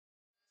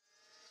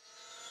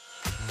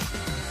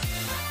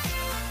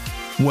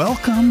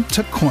Welcome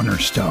to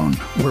Cornerstone,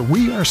 where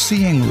we are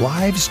seeing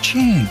lives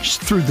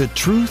changed through the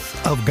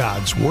truth of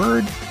God's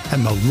Word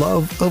and the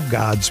love of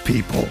God's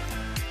people.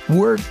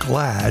 We're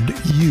glad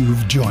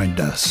you've joined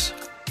us.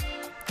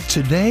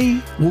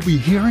 Today, we'll be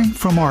hearing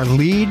from our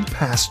lead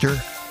pastor,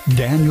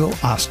 Daniel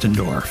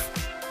Ostendorf.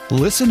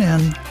 Listen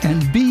in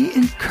and be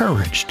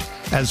encouraged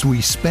as we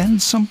spend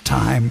some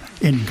time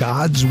in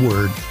God's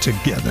Word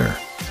together.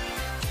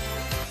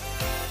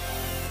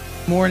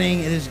 Morning.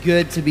 It is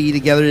good to be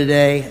together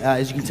today.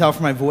 As you can tell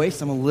from my voice,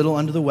 I'm a little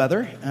under the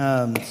weather.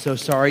 So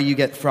sorry you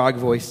get frog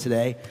voice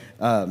today,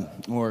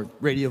 or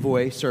radio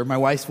voice, or my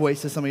wife's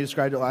voice, as somebody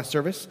described it last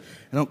service.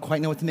 I don't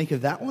quite know what to make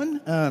of that one.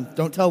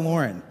 Don't tell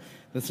Lauren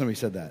that somebody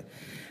said that.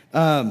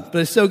 But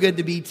it's so good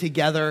to be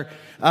together.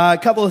 A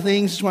couple of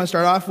things I just want to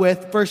start off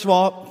with. First of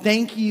all,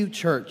 thank you,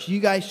 church.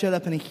 You guys showed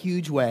up in a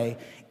huge way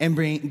and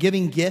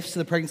giving gifts to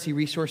the Pregnancy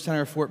Resource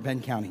Center of Fort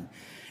Bend County.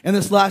 And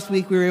this last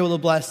week, we were able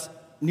to bless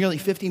nearly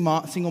 50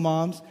 single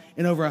moms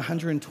and over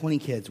 120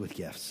 kids with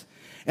gifts.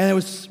 And it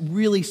was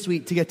really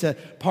sweet to get to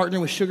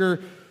partner with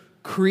Sugar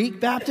Creek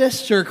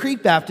Baptist, who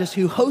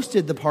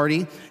hosted the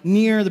party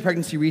near the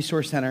Pregnancy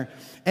Resource Center,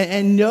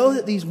 and know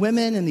that these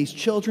women and these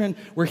children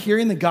were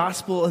hearing the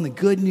gospel and the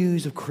good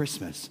news of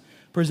Christmas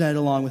presented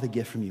along with a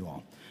gift from you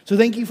all. So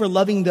thank you for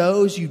loving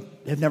those you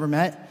have never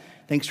met.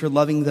 Thanks for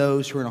loving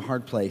those who are in a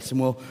hard place.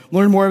 And we'll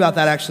learn more about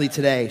that actually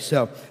today.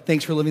 So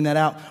thanks for living that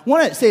out. I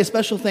want to say a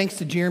special thanks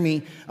to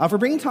Jeremy for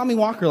bringing Tommy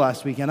Walker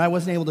last weekend. I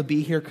wasn't able to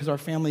be here because our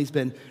family's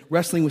been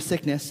wrestling with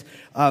sickness.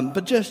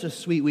 But just a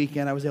sweet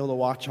weekend. I was able to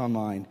watch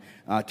online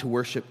to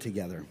worship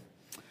together.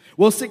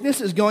 Well, sickness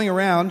is going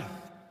around.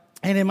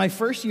 And in my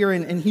first year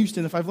in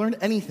Houston, if I've learned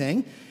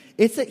anything,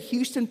 it's that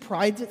Houston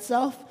prides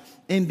itself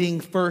in being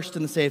first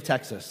in the state of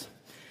Texas.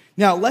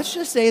 Now, let's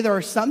just say there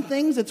are some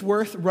things it's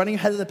worth running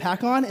ahead of the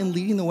pack on and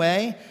leading the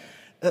way.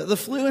 The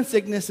flu and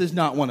sickness is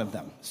not one of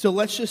them. So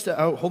let's just,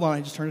 hold on, I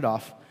just turned it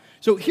off.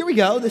 So here we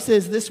go. This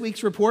is this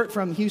week's report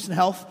from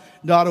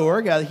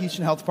HoustonHealth.org, the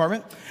Houston Health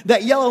Department.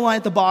 That yellow line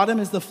at the bottom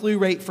is the flu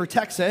rate for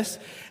Texas.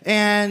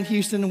 And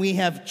Houston, we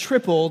have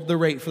tripled the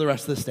rate for the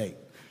rest of the state.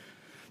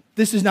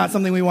 This is not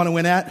something we want to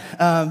win at,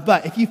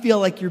 but if you feel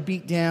like you're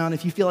beat down,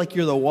 if you feel like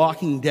you're the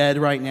walking dead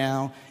right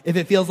now, if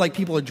it feels like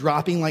people are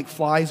dropping like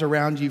flies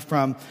around you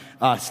from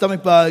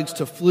stomach bugs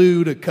to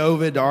flu to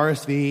COVID to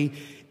RSV,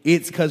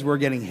 it's because we're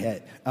getting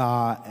hit,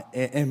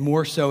 and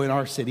more so in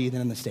our city than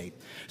in the state.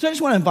 So I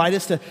just want to invite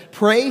us to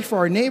pray for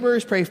our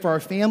neighbors, pray for our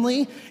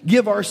family,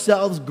 give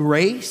ourselves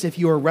grace if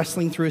you are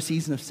wrestling through a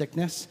season of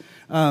sickness.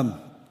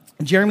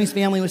 Jeremy's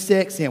family was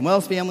sick,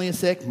 Samuel's family is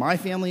sick, my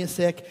family is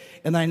sick,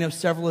 and I know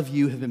several of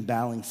you have been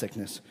battling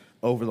sickness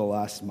over the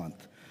last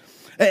month.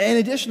 In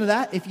addition to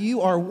that, if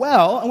you are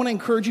well, I want to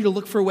encourage you to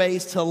look for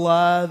ways to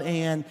love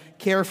and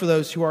care for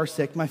those who are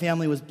sick. My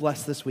family was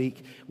blessed this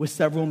week with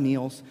several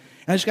meals.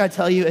 And I just got to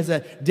tell you, as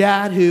a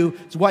dad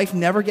whose wife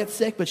never gets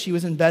sick, but she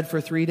was in bed for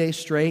 3 days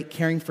straight,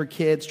 caring for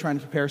kids, trying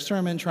to prepare a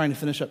sermon, trying to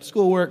finish up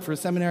schoolwork for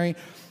seminary,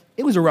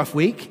 it was a rough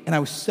week, and I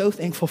was so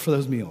thankful for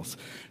those meals.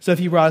 So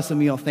if you brought us a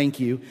meal, thank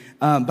you.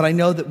 But I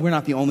know that we're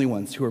not the only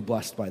ones who are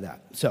blessed by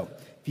that. So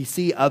if you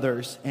see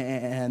others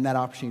and that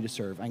opportunity to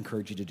serve, I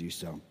encourage you to do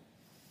so.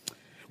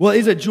 Well, it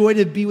is a joy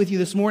to be with you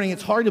this morning.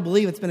 It's hard to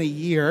believe it's been a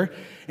year.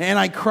 And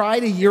I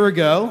cried a year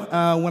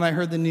ago when I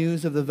heard the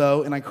news of the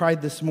vote, and I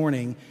cried this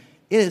morning.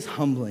 It is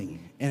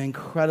humbling and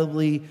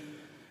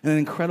an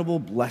incredible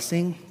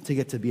blessing to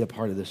get to be a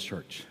part of this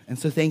church. And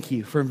so thank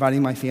you for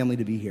inviting my family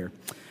to be here.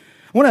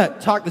 I want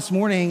to talk this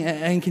morning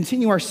and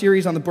continue our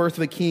series on the birth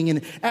of a king.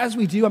 And as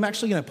we do, I'm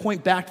actually going to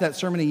point back to that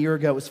sermon a year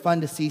ago. It was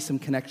fun to see some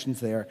connections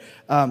there.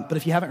 But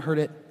if you haven't heard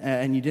it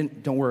and you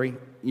didn't, don't worry,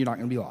 you're not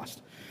going to be lost.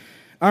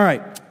 All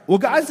right. Well,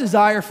 God's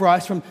desire for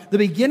us from the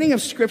beginning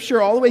of Scripture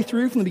all the way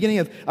through, from the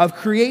beginning of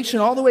creation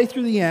all the way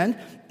through the end,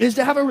 is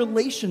to have a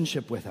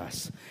relationship with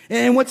us.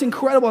 And what's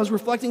incredible, I was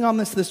reflecting on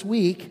this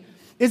week,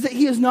 is that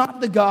He is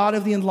not the God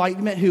of the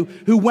Enlightenment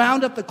who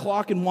wound up the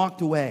clock and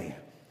walked away.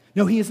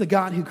 No, He is the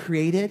God who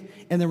created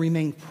and then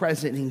remained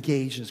present and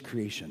engaged in His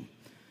creation.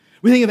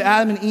 We think of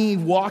Adam and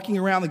Eve walking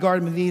around the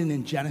Garden of Eden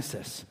in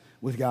Genesis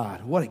with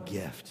God. What a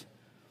gift.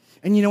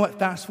 And you know what?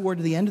 Fast forward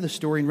to the end of the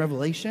story in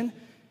Revelation,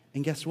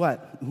 and guess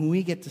what?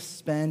 We get to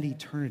spend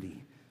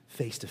eternity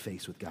face to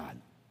face with God.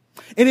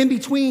 And in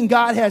between,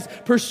 God has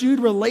pursued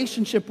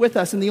relationship with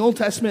us. In the Old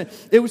Testament,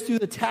 it was through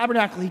the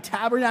tabernacle. He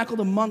tabernacled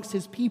amongst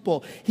His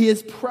people.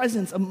 His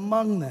presence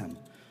among them.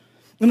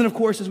 And then, of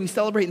course, as we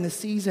celebrate in this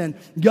season,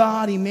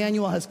 God,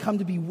 Emmanuel, has come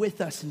to be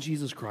with us in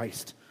Jesus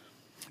Christ.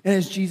 And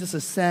as Jesus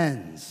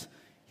ascends,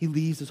 He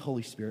leaves His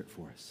Holy Spirit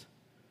for us.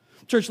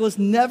 Church, let's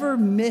never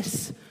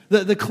miss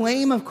the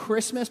claim of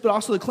Christmas, but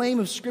also the claim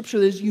of Scripture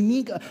that is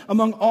unique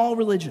among all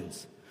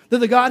religions. That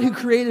the God who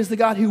created is the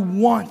God who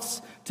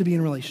wants to be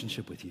in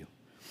relationship with you,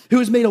 who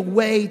has made a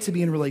way to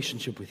be in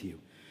relationship with you,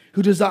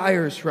 who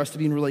desires for us to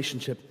be in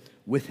relationship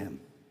with Him.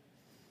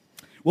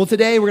 Well,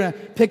 today we're going to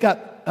pick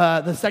up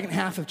the second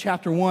half of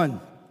chapter 1.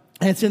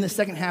 And it's in the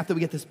second half that we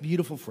get this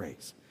beautiful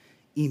phrase,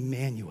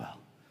 Emmanuel,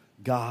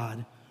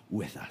 God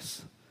with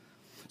us.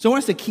 So I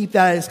want us to keep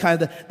that as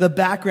kind of the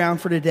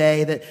background for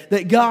today,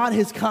 that God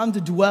has come to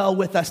dwell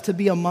with us, to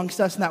be amongst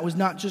us, and that was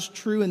not just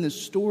true in this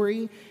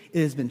story, it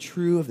has been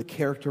true of the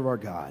character of our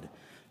God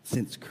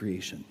since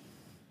creation.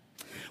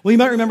 Well, you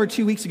might remember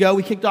 2 weeks ago,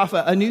 we kicked off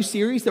a new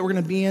series that we're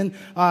going to be in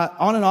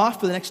on and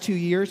off for the next 2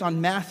 years on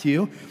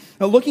Matthew,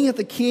 looking at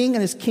the King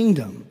and his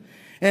kingdom.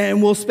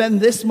 And we'll spend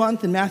this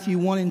month in Matthew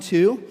 1 and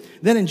 2.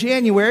 Then in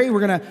January,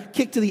 we're going to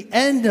kick to the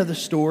end of the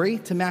story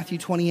to Matthew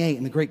 28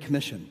 and the Great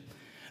Commission.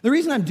 The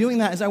reason I'm doing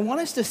that is I want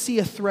us to see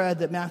a thread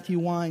that Matthew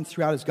winds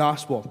throughout his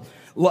gospel.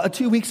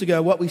 2 weeks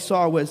ago, what we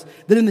saw was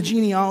that in the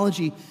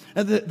genealogy,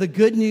 the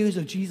good news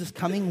of Jesus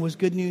coming was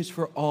good news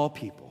for all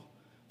people,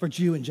 for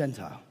Jew and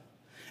Gentile.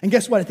 And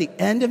guess what? At the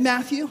end of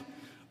Matthew,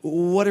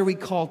 what are we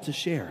called to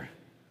share?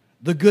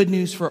 The good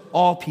news for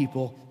all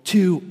people,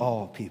 to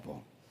all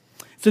people.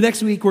 So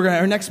next month, we're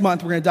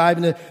going to dive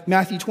into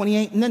Matthew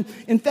 28. And then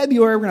in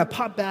February, we're going to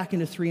pop back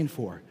into 3 and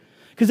 4.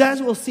 Because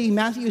as we'll see,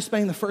 Matthew is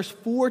spending the first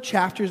 4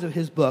 chapters of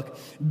his book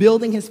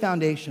building his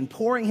foundation,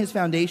 pouring his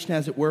foundation,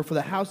 as it were, for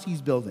the house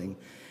he's building.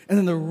 And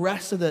then the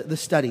rest of the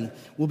study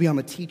will be on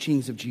the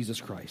teachings of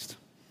Jesus Christ.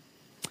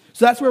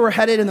 So that's where we're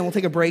headed, and then we'll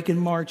take a break in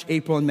March,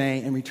 April, and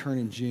May, and return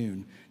in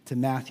June to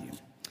Matthew.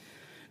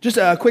 Just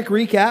a quick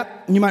recap.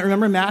 You might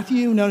remember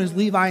Matthew, known as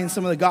Levi in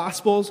some of the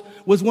Gospels,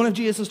 was one of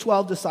Jesus'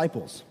 12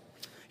 disciples.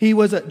 He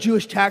was a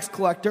Jewish tax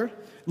collector,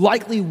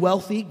 likely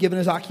wealthy given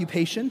his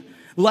occupation,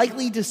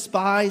 likely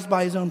despised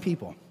by his own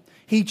people.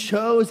 He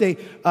chose a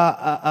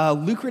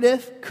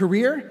lucrative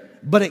career,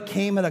 but it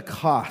came at a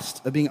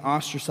cost of being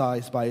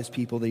ostracized by his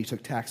people that he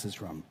took taxes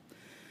from.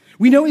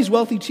 We know he's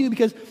wealthy too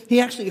because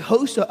he actually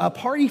hosts a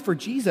party for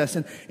Jesus,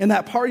 and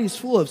that party is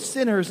full of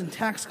sinners and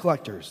tax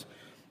collectors.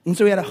 And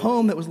so he had a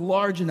home that was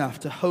large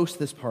enough to host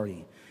this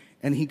party,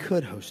 and he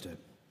could host it.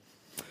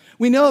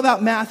 We know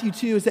about Matthew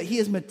too is that he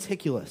is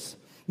meticulous.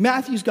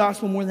 Matthew's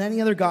gospel, more than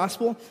any other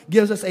gospel,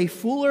 gives us a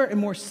fuller and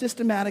more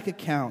systematic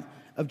account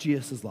of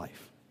Jesus'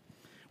 life.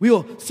 We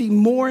will see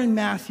more in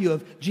Matthew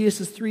of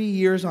Jesus' 3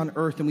 years on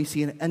earth than we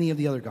see in any of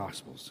the other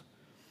gospels.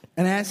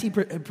 And as he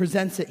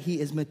presents it, he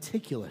is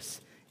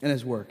meticulous in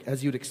his work,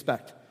 as you'd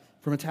expect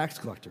from a tax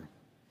collector.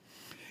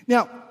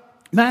 Now,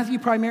 Matthew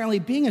primarily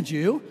being a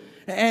Jew,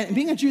 and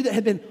being a Jew that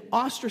had been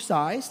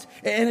ostracized,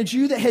 and a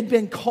Jew that had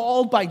been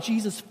called by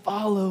Jesus,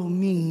 follow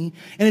me,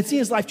 and had seen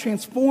his life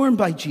transformed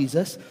by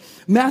Jesus,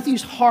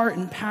 Matthew's heart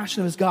and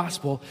passion of his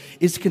gospel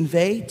is to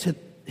convey to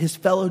his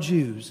fellow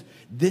Jews,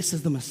 this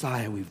is the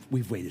Messiah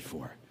we've waited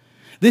for.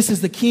 This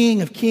is the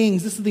King of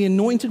Kings. This is the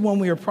anointed one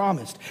we are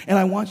promised. And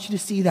I want you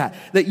to see that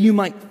you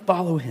might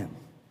follow him.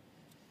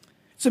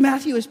 So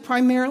Matthew is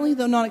primarily,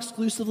 though not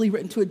exclusively,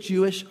 written to a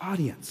Jewish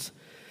audience.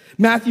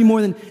 Matthew,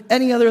 more than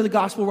any other of the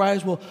gospel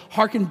writers, will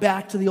hearken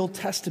back to the Old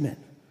Testament.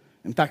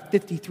 In fact,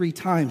 53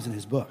 times in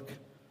his book.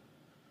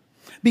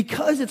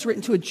 Because it's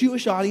written to a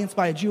Jewish audience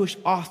by a Jewish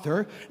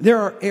author, there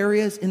are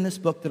areas in this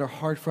book that are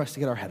hard for us to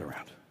get our head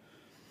around.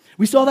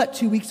 We saw that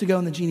 2 weeks ago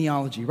in the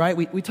genealogy, right?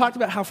 We talked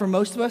about how for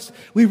most of us,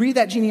 we read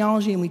that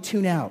genealogy and we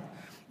tune out.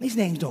 These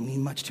names don't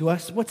mean much to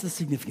us. What's the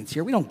significance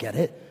here? We don't get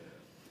it.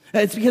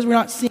 It's because we're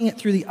not seeing it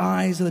through the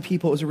eyes of the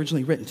people it was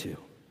originally written to.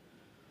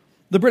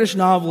 The British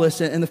novelist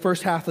in the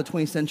first half of the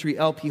 20th century,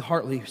 L.P.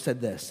 Hartley, said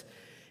this.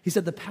 He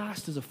said, the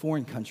past is a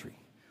foreign country.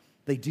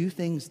 They do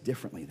things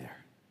differently there.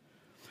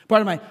 Part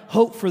of my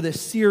hope for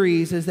this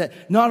series is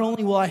that not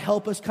only will I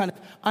help us kind of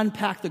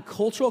unpack the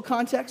cultural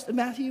context of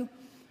Matthew,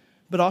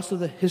 but also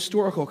the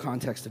historical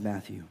context of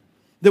Matthew.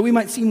 That we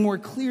might see more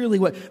clearly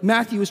what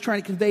Matthew was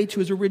trying to convey to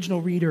his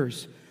original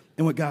readers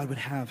and what God would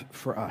have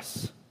for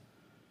us.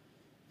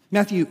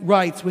 Matthew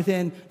writes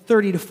within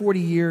 30 to 40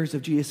 years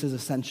of Jesus'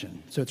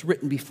 ascension. So it's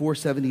written before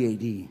 70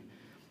 AD.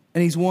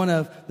 And he's one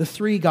of the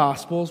 3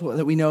 gospels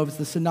that we know of as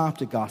the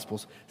synoptic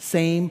gospels.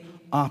 Same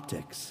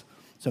optics.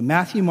 So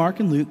Matthew, Mark,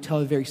 and Luke tell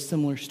a very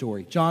similar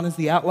story. John is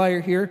the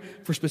outlier here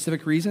for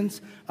specific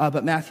reasons,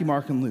 but Matthew,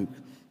 Mark, and Luke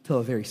tell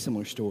a very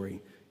similar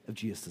story of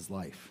Jesus'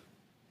 life.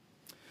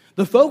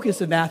 The focus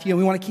of Matthew, and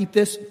we want to keep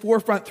this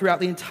forefront throughout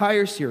the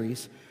entire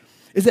series,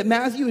 is that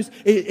Matthew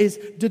is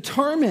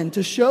determined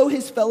to show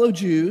his fellow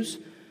Jews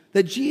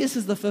that Jesus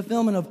is the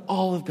fulfillment of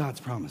all of God's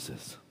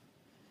promises.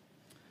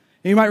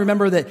 And you might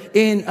remember that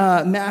in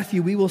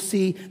Matthew, we will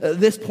see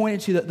this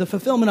pointed to the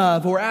fulfillment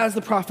of, or as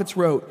the prophets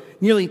wrote,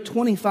 nearly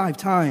 25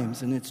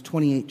 times in its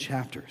 28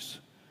 chapters.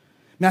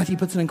 Matthew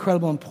puts an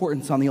incredible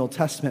importance on the Old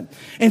Testament.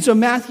 And so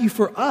Matthew,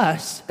 for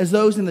us, as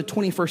those in the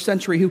 21st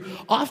century who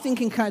often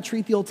can kind of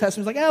treat the Old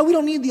Testament as like, oh, we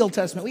don't need the Old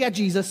Testament. We got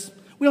Jesus.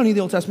 We don't need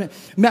the Old Testament.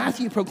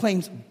 Matthew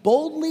proclaims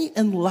boldly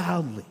and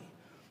loudly,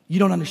 you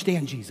don't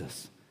understand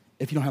Jesus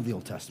if you don't have the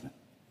Old Testament.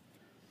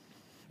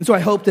 And so I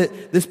hope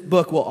that this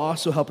book will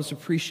also help us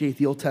appreciate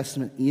the Old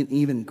Testament in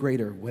even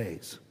greater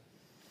ways.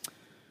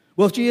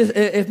 Well,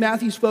 if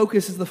Matthew's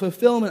focus is the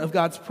fulfillment of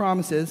God's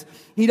promises,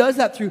 he does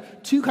that through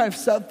 2 kind of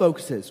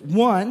sub-focuses.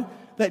 One,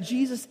 that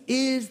Jesus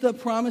is the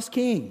promised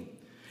king.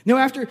 Now,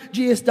 after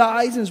Jesus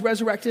dies and is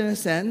resurrected and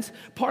ascends,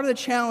 part of the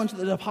challenge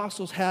that the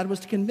apostles had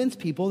was to convince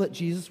people that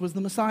Jesus was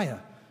the Messiah,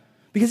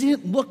 because he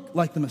didn't look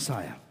like the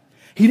Messiah.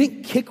 He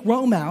didn't kick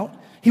Rome out.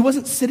 He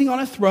wasn't sitting on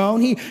a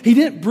throne. He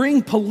didn't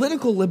bring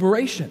political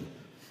liberation.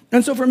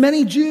 And so for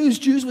many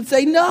Jews would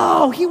say,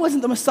 no, he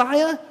wasn't the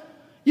Messiah.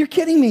 You're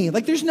kidding me.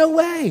 Like, there's no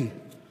way.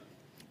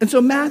 And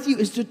so Matthew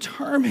is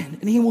determined,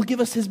 and he will give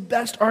us his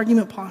best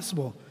argument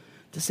possible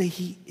to say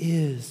he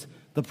is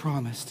the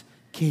promised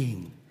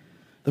king,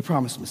 the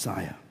promised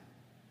Messiah.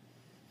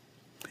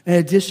 In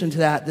addition to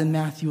that, then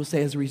Matthew will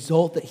say as a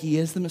result that he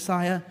is the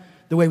Messiah,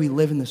 the way we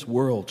live in this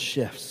world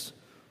shifts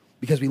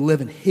because we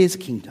live in his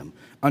kingdom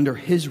under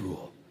his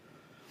rule.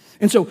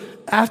 And so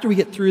after we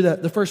get through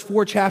the first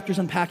 4 chapters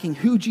unpacking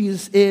who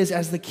Jesus is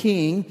as the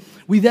king,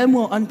 we then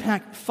will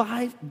unpack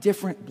 5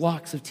 different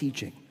blocks of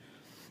teaching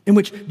in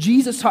which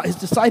Jesus taught his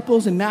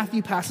disciples and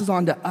Matthew passes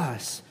on to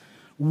us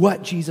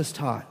what Jesus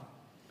taught.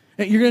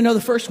 And you're going to know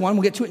the first one.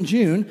 We'll get to it in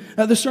June.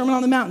 The Sermon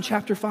on the Mount,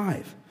 chapter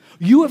 5.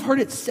 You have heard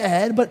it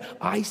said, but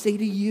I say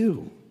to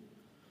you,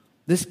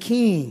 this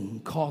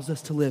king calls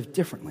us to live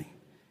differently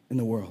in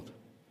the world.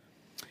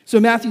 So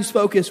Matthew's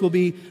focus will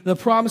be the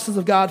promises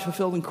of God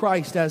fulfilled in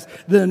Christ as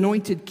the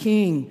anointed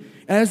king.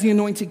 And as the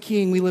anointed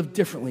king, we live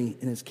differently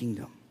in his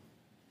kingdom.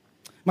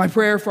 My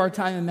prayer for our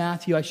time in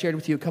Matthew, I shared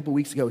with you a couple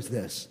weeks ago, is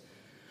this.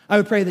 I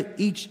would pray that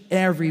each and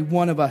every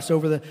one of us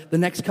over the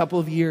next couple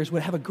of years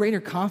would have a greater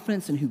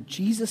confidence in who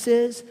Jesus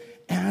is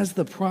as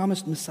the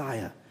promised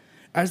Messiah,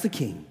 as the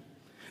king.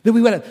 That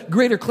we would have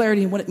greater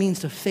clarity in what it means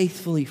to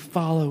faithfully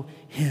follow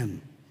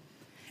him.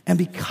 And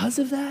because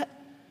of that,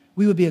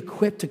 we would be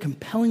equipped to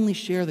compellingly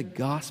share the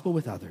gospel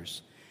with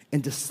others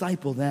and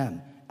disciple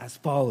them as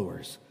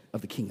followers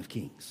of the King of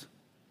Kings.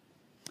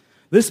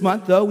 This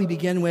month, though, we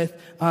begin with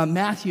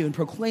Matthew and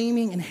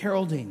proclaiming and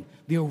heralding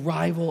the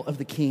arrival of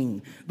the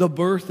King, the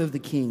birth of the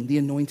King, the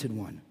anointed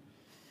one.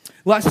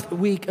 Last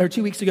week, or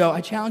 2 weeks ago,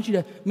 I challenged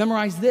you to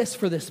memorize this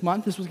for this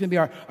month. This was going to be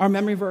our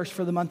memory verse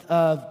for the month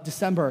of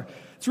December.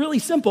 It's really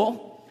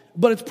simple,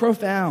 but it's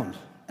profound.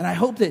 And I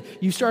hope that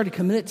you started to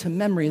commit it to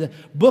memory, the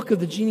book of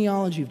the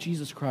genealogy of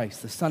Jesus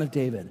Christ, the son of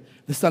David,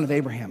 the son of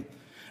Abraham.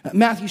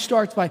 Matthew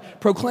starts by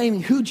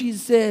proclaiming who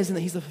Jesus is and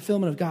that he's the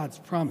fulfillment of God's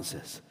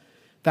promises.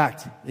 In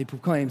fact, he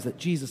proclaims that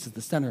Jesus is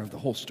the center of the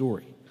whole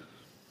story.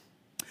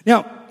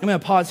 Now, I'm going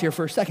to pause here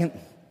for a second.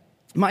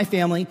 My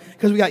family,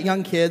 because we got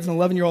young kids, an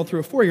 11-year-old through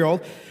a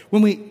 4-year-old,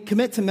 when we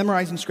commit to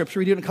memorizing Scripture,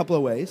 we do it in a couple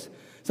of ways.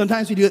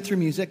 Sometimes we do it through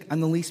music. I'm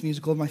the least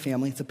musical of my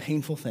family. It's a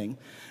painful thing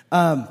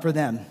for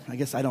them. I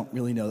guess I don't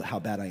really know how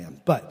bad I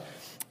am. But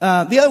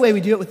the other way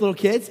we do it with little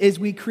kids is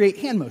we create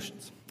hand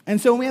motions.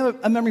 And so when we have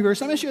a memory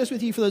verse, I'm going to share this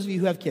with you for those of you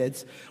who have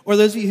kids or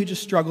those of you who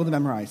just struggle to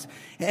memorize.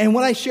 And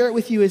what I share it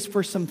with you is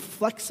for some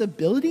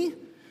flexibility.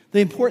 The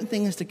important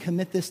thing is to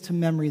commit this to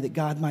memory that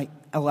God might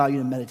allow you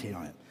to meditate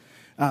on it.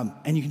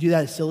 And you can do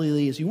that as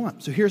sillily as you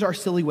want. So here's our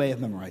silly way of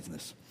memorizing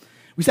this.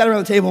 We sat around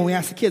the table and we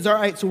asked the kids, all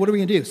right, so what are we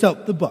going to do? So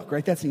the book,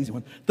 right? That's an easy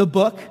one. The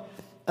book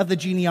of the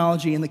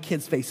genealogy, and the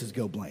kids' faces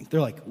go blank.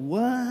 They're like,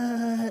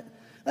 what?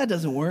 That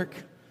doesn't work.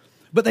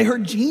 But they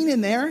heard gene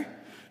in there.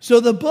 So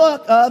the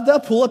book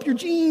of pull up your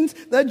genes,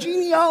 the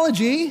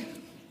genealogy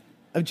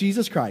of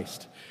Jesus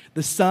Christ,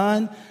 the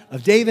son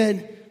of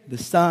David, the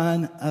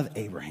son of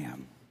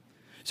Abraham.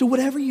 So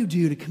whatever you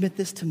do to commit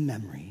this to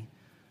memory,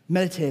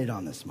 meditate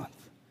on this month,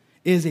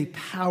 is a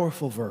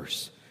powerful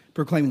verse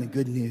proclaiming the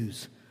good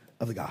news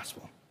of the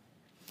gospel.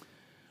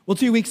 Well,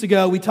 2 weeks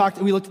ago, we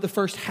looked at the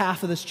first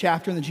half of this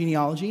chapter in the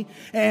genealogy,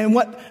 and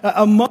what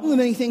among the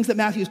many things that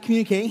Matthew is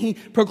communicating, he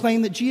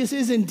proclaimed that Jesus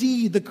is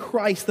indeed the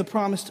Christ, the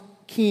promised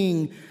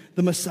King,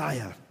 the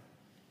Messiah.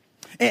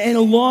 And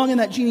along in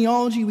that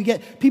genealogy, we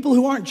get people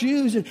who aren't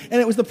Jews, and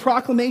it was the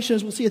proclamation,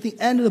 as we'll see at the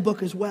end of the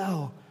book as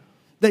well,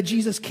 that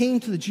Jesus came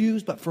to the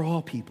Jews, but for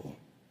all people.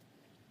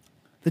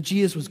 That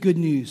Jesus was good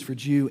news for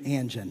Jew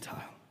and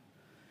Gentile.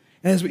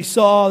 And as we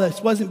saw, this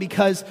wasn't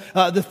because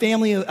the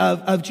family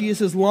of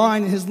Jesus'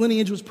 line and his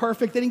lineage was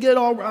perfect. They didn't get it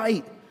all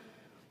right.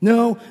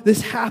 No,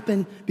 this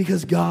happened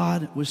because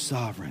God was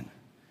sovereign.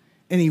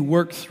 And he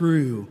worked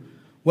through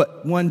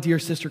what one dear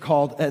sister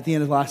called at the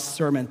end of the last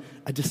sermon,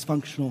 a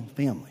dysfunctional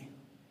family.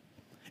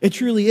 It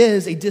truly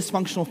is a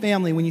dysfunctional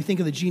family when you think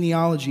of the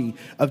genealogy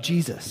of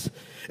Jesus.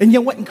 And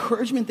yet what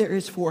encouragement there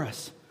is for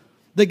us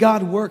that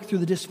God worked through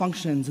the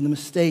dysfunctions and the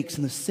mistakes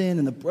and the sin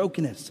and the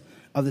brokenness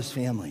of this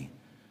family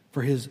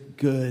for his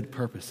good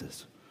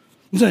purposes.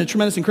 It's a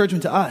tremendous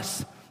encouragement to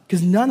us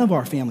because none of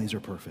our families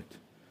are perfect.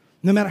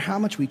 No matter how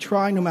much we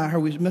try, no matter how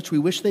much we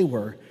wish they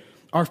were,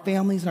 our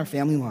families and our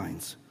family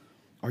lines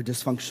are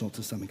dysfunctional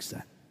to some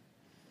extent.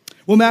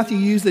 Well, Matthew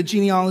used the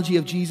genealogy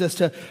of Jesus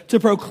to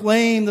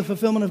proclaim the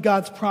fulfillment of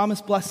God's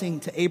promised blessing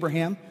to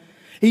Abraham.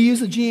 He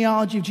used the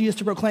genealogy of Jesus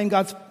to proclaim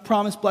God's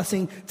promised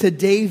blessing to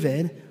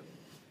David.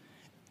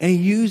 And he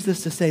used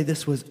this to say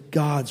this was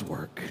God's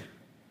work.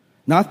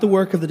 Not the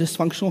work of the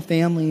dysfunctional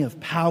family, of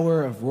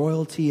power, of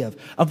royalty,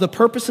 of the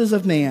purposes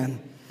of man,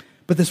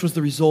 but this was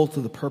the result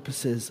of the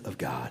purposes of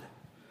God.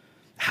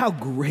 How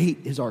great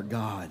is our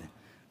God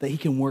that he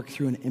can work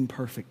through an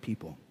imperfect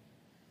people.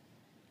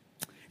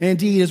 And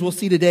indeed, as we'll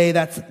see today,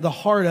 that's the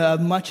heart of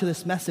much of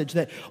this message,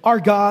 that our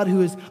God,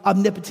 who is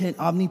omnipotent,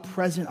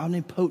 omnipresent,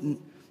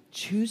 omnipotent,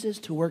 chooses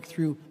to work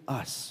through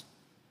us,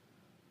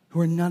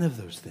 who are none of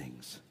those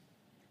things,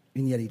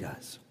 and yet he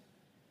does.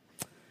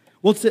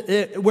 Well,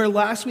 where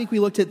last week we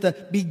looked at the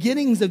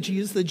beginnings of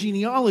Jesus, the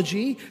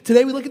genealogy,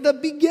 today we look at the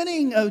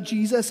beginning of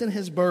Jesus and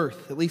his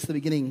birth, at least the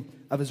beginning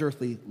of his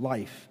earthly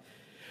life.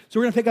 So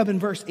we're going to pick up in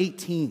verse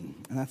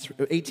 18, and that's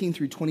 18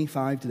 through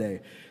 25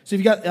 today. So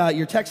if you've got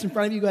your text in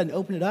front of you, go ahead and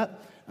open it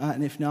up,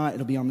 and if not,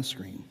 it'll be on the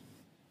screen.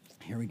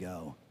 Here we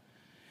go.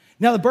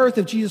 Now the birth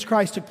of Jesus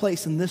Christ took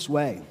place in this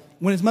way.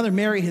 When his mother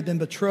Mary had been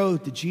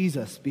betrothed to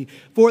Jesus,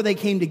 before they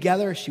came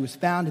together, she was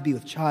found to be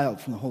with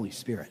child from the Holy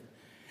Spirit.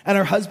 And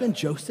her husband,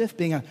 Joseph,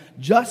 being a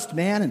just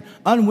man and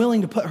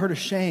unwilling to put her to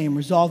shame,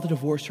 resolved to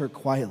divorce her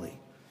quietly.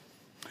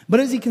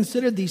 But as he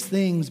considered these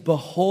things,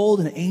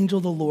 behold, an angel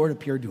of the Lord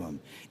appeared to him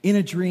in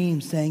a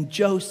dream, saying,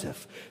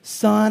 Joseph,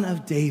 son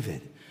of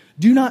David,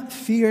 do not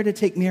fear to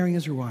take Mary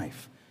as your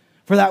wife,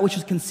 for that which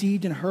is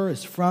conceived in her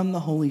is from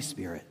the Holy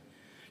Spirit.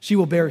 She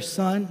will bear a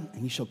son,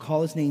 and you shall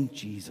call his name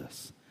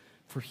Jesus,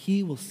 for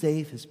he will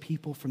save his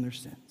people from their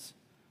sins.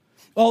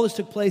 All this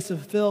took place to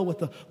fulfill what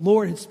the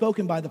Lord had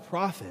spoken by the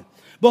prophet.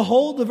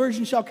 Behold, the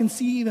virgin shall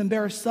conceive and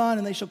bear a son,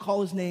 and they shall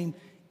call his name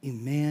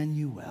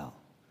Emmanuel,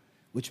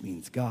 which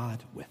means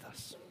God with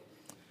us.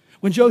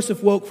 When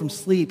Joseph woke from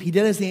sleep, he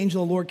did as the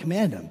angel of the Lord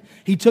commanded him.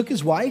 He took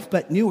his wife,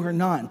 but knew her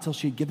not until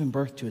she had given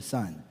birth to a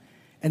son.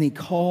 And he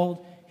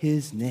called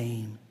his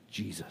name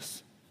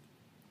Jesus.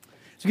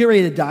 So get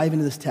ready to dive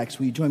into this text.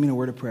 Will you join me in a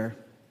word of prayer?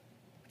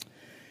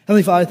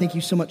 Heavenly Father, thank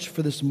you so much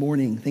for this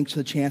morning. Thanks for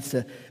the chance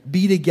to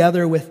be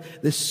together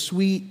with this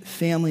sweet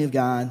family of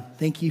God.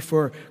 Thank you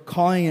for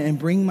calling and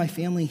bringing my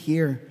family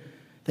here.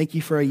 Thank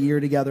you for a year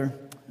together.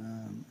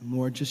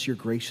 Lord, just your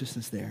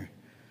graciousness there.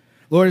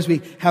 Lord, as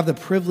we have the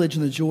privilege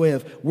and the joy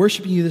of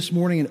worshiping you this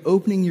morning and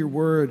opening your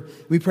word,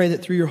 we pray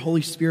that through your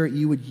Holy Spirit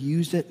you would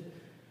use it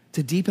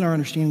to deepen our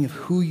understanding of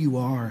who you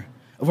are,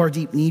 of our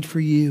deep need for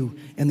you,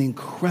 and the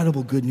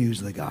incredible good news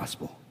of the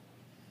gospel.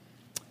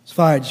 So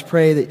Father, I just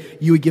pray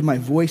that you would give my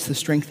voice the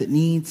strength it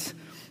needs.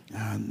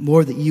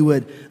 Lord, that you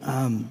would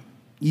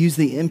use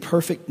the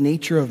imperfect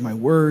nature of my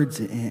words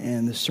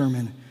and the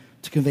sermon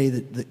to convey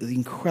the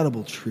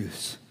incredible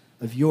truths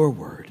of your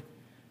word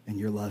and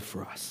your love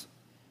for us.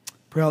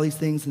 Pray all these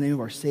things in the name of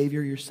our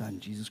Savior, your Son,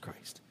 Jesus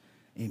Christ.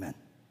 Amen.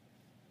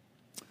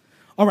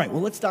 All right,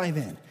 well, let's dive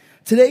in.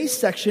 Today's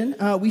section,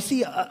 we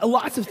see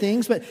lots of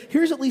things, but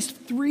here's at least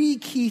 3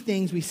 key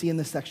things we see in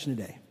this section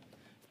today.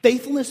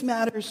 Faithfulness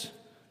matters.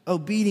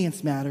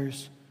 Obedience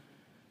matters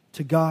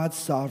to God's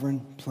sovereign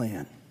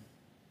plan.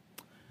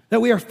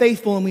 That we are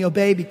faithful and we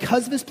obey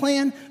because of his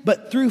plan,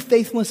 but through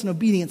faithfulness and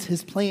obedience,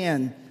 his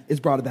plan is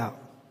brought about.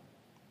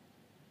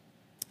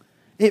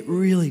 It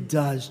really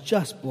does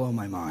just blow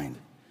my mind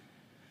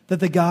that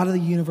the God of the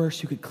universe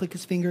who could click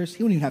his fingers,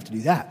 he wouldn't even have to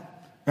do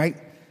that, right?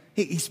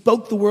 He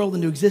spoke the world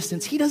into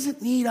existence. He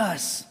doesn't need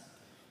us.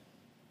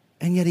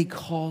 And yet he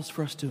calls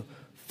for us to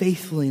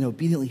faithfully and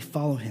obediently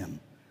follow him,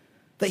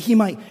 that he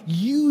might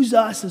use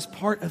us as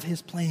part of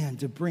his plan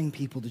to bring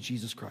people to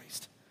Jesus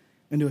Christ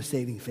and to a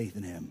saving faith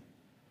in him.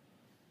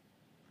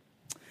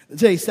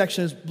 Today's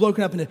section is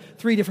broken up into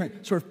 3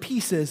 different sort of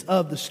pieces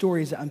of the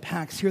stories it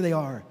unpacks. Here they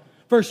are.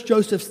 First,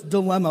 Joseph's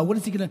dilemma. What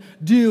is he going to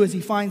do as he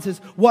finds his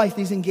wife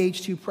he's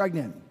engaged to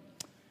pregnant?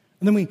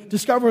 And then we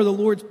discover the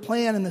Lord's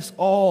plan in this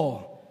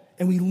all,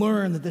 and we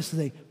learn that this is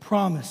a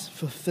promise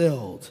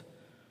fulfilled.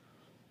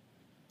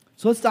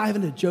 So let's dive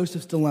into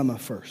Joseph's dilemma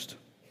first.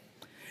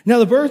 Now,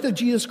 the birth of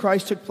Jesus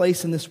Christ took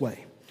place in this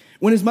way.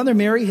 When his mother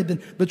Mary had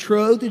been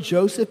betrothed to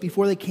Joseph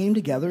before they came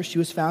together, she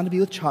was found to be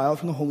with child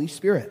from the Holy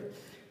Spirit.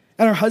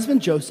 And her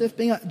husband Joseph,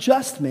 being a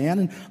just man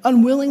and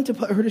unwilling to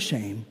put her to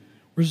shame,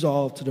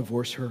 resolved to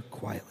divorce her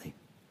quietly.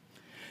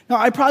 Now,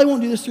 I probably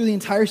won't do this through the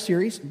entire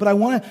series, but I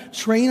want to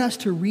train us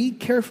to read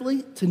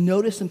carefully, to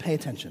notice and pay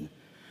attention.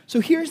 So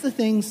here's the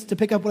things to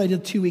pick up what I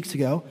did 2 weeks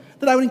ago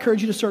that I would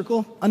encourage you to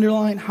circle,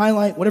 underline,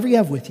 highlight, whatever you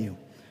have with you.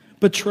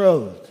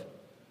 Betrothed,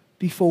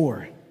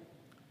 before,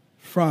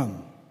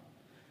 from,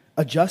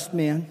 a just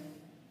man,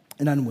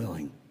 and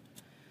unwilling.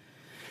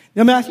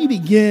 Now, Matthew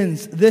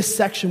begins this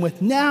section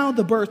with, now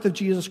the birth of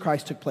Jesus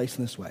Christ took place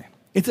in this way.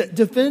 It's a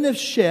definitive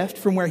shift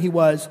from where he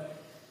was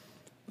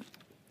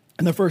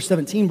in the first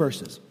 17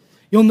 verses.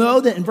 You'll know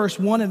that in verse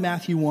 1 of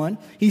Matthew 1,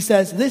 he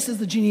says, this is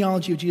the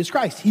genealogy of Jesus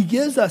Christ. He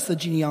gives us the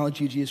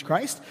genealogy of Jesus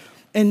Christ.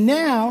 And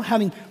now,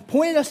 having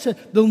pointed us to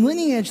the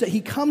lineage that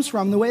he comes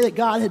from, the way that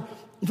God had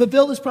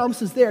fulfilled his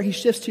promises there, he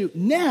shifts to,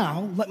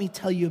 now let me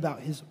tell you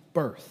about his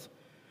birth.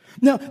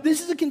 Now,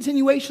 this is a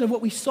continuation of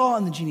what we saw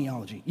in the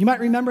genealogy. You might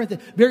remember at the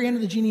very end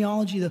of the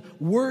genealogy, the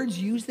words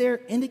used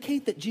there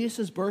indicate that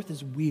Jesus' birth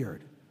is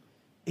weird.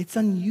 It's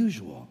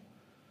unusual.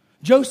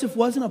 Joseph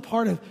wasn't a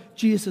part of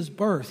Jesus'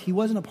 birth. He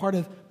wasn't a part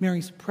of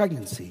Mary's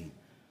pregnancy.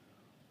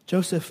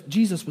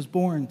 Jesus was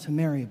born to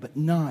Mary, but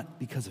not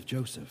because of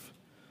Joseph.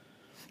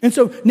 And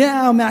so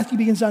now Matthew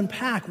begins to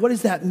unpack, what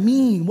does that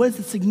mean? What is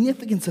the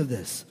significance of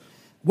this?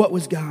 What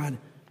was God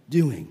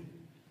doing?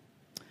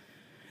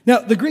 Now,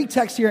 the Greek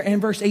text here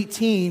in verse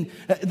 18,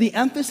 the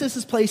emphasis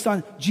is placed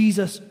on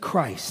Jesus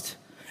Christ.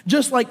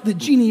 Just like the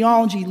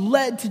genealogy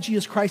led to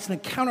Jesus Christ in a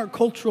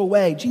countercultural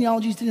way,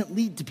 genealogies didn't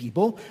lead to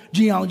people,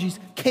 genealogies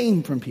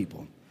came from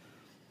people.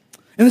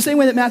 In the same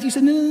way that Matthew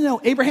said, no,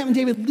 Abraham and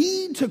David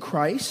lead to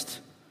Christ,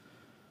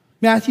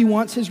 Matthew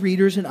wants his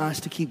readers and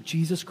us to keep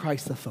Jesus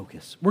Christ the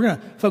focus. We're going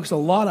to focus a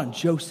lot on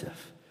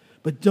Joseph,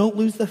 but don't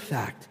lose the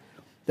fact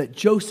that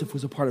Joseph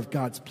was a part of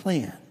God's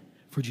plan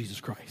for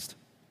Jesus Christ.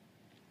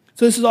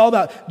 So this is all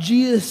about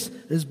Jesus'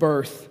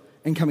 birth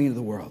and coming into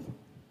the world.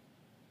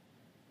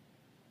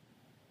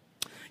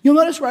 You'll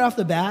notice right off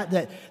the bat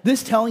that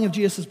this telling of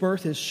Jesus'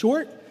 birth is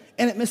short,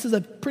 and it misses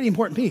a pretty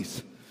important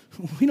piece.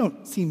 We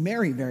don't see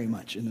Mary very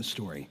much in this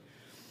story.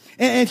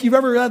 And if you've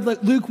ever read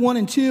Luke 1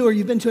 and 2, or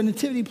you've been to a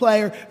nativity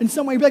play, or in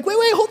some way, you'd be like, wait,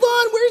 hold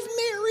on, where's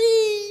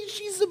Mary?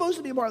 She's supposed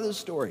to be a part of this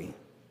story.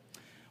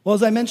 Well,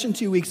 as I mentioned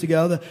 2 weeks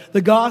ago,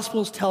 the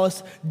Gospels tell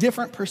us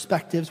different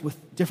perspectives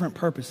with different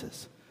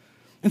purposes.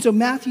 And so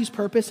Matthew's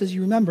purpose, as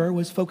you remember,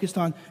 was focused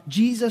on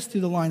Jesus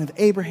through the line of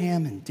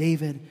Abraham and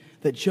David,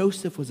 that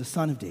Joseph was a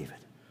son of David.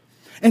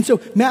 And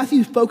so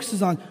Matthew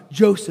focuses on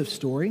Joseph's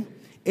story.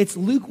 It's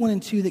Luke 1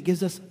 and 2 that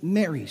gives us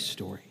Mary's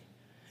story.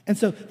 And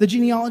so the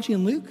genealogy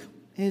in Luke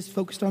is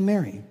focused on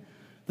Mary.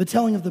 The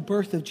telling of the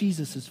birth of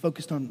Jesus is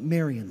focused on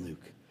Mary and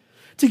Luke.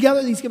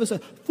 Together, these give us a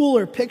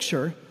fuller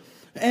picture.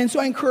 And so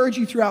I encourage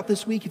you throughout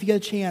this week, if you get a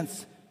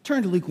chance,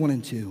 turn to Luke 1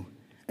 and 2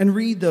 and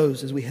read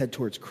those as we head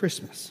towards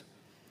Christmas.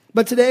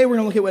 But today, we're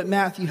going to look at what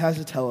Matthew has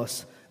to tell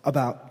us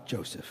about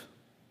Joseph.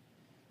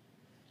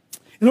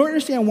 In order to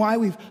understand why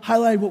we've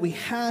highlighted what we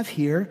have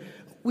here,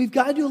 we've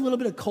got to do a little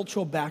bit of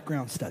cultural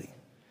background study.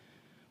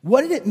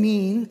 What did it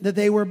mean that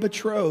they were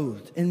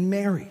betrothed and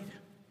married?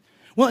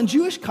 Well, in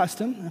Jewish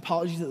custom, and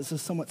apologies that this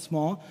is somewhat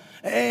small,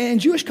 in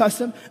Jewish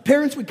custom,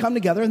 parents would come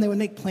together and they would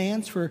make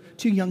plans for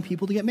two young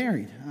people to get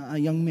married, a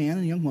young man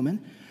and a young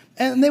woman.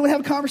 And they would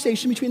have a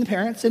conversation between the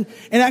parents. And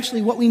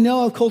actually what we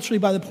know of culturally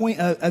by the point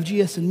of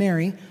Jesus and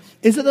Mary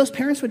is that those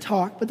parents would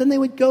talk, but then they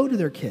would go to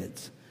their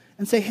kids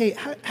and say, hey,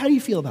 how do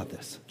you feel about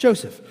this?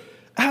 Joseph,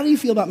 how do you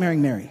feel about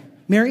marrying Mary?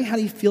 Mary, how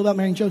do you feel about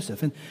marrying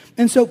Joseph?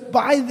 And so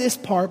by this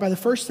part, by the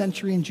first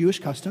century in Jewish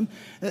custom,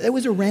 it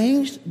was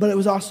arranged, but it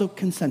was also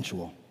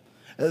consensual.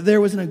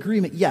 There was an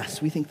agreement,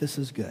 yes, we think this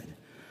is good.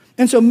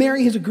 And so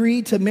Mary has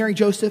agreed to marry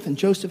Joseph, and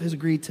Joseph has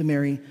agreed to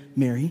marry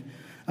Mary.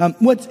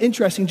 What's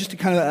interesting, just to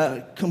kind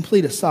of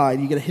complete aside,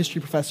 you get a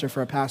history professor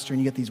for a pastor,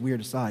 and you get these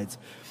weird asides.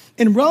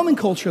 In Roman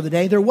culture of the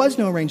day, there was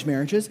no arranged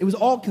marriages. It was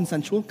all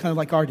consensual, kind of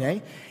like our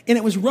day. And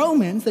it was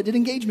Romans that did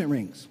engagement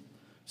rings.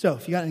 So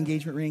if you got an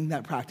engagement ring,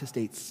 that practice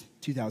dates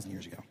 2,000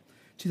 years ago,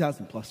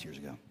 2,000 plus years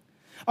ago.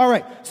 All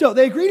right, so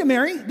they agree to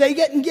marry. They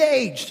get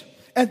engaged.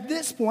 At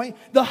this point,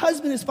 the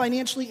husband is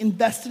financially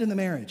invested in the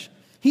marriage.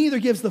 He either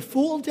gives the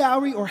full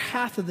dowry or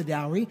half of the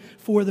dowry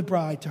for the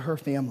bride to her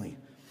family.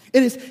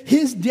 It is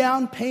his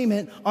down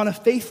payment on a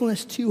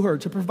faithfulness to her,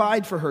 to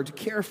provide for her, to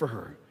care for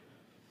her.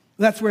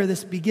 That's where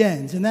this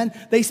begins. And then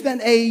they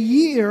spend a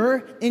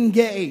year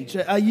engaged,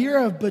 a year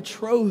of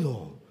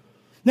betrothal.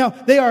 Now,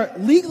 they are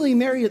legally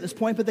married at this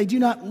point, but they do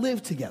not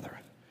live together.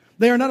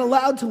 They are not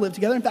allowed to live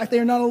together. In fact, they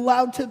are not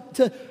allowed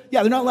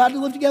they're not allowed to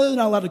live together. They're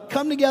not allowed to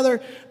come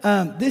together.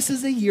 This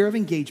is a year of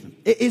engagement.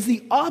 It is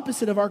the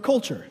opposite of our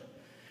culture.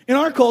 In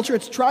our culture,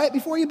 it's try it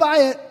before you buy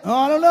it. Oh,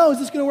 I don't know, is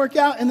this going to work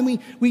out? And then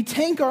we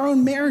tank our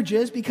own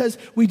marriages because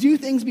we do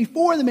things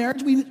before the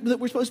marriage that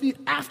we're supposed to do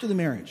after the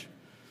marriage.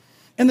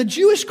 In the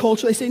Jewish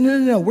culture, they say,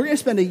 no, we're going to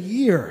spend a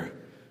year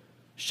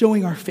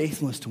showing our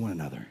faithfulness to one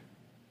another.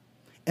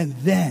 And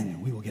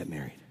then we will get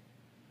married.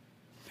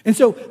 And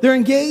so they're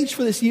engaged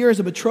for this year as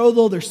a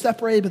betrothal. They're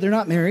separated, but they're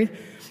not married.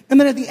 And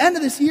then at the end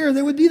of this year,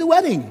 there would be the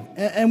wedding.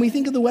 And we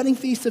think of the wedding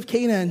feast of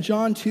Cana in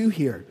John 2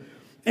 here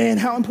and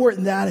how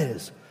important that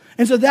is.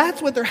 And so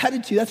that's what they're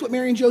headed to. That's what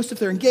Mary and Joseph,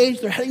 they're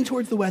engaged. They're heading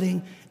towards the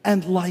wedding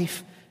and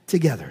life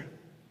together.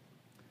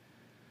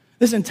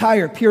 This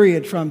entire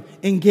period from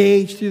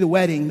engaged through the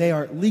wedding, they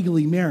are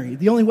legally married.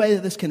 The only way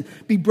that this can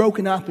be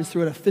broken up is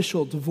through an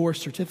official divorce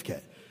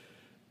certificate.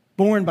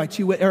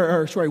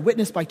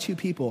 Witnessed by two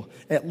people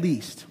at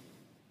least.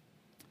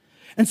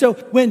 And so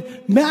when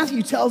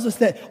Matthew tells us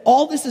that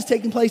all this is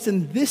taking place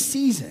in this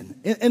season,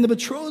 in the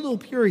betrothal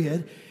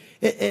period,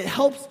 it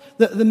helps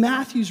the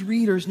Matthew's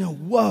readers know,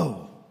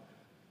 whoa,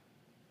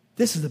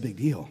 this is a big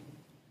deal.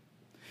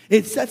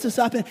 It sets us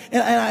up. And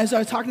as I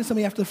was talking to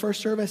somebody after the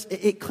first service,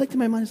 it clicked in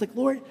my mind. It's like,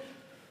 Lord,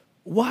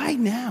 why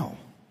now?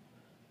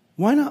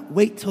 Why not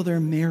wait till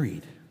they're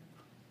married?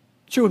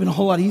 Sure, it would have been a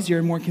whole lot easier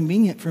and more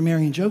convenient for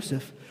Mary and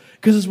Joseph.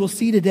 Because as we'll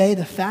see today,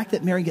 the fact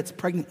that Mary gets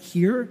pregnant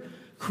here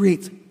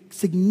creates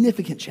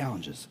significant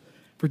challenges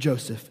for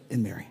Joseph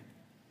and Mary.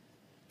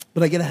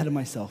 But I get ahead of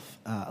myself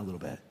a little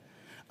bit.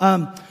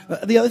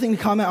 The other thing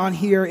to comment on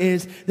here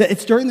is that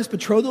it's during this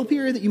betrothal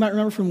period that you might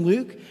remember from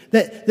Luke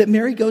that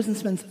Mary goes and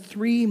spends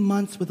 3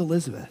 months with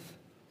Elizabeth.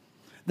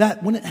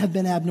 That wouldn't have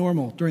been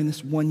abnormal during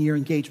this 1-year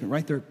engagement,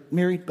 right? They're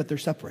married, but they're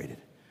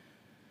separated.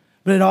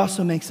 But it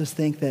also makes us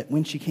think that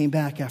when she came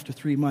back after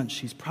 3 months,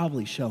 she's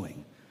probably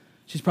showing.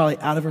 She's probably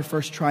out of her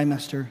first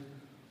trimester.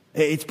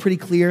 It's pretty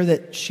clear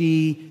that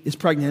she is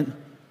pregnant.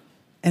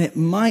 And it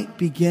might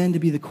begin to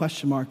be the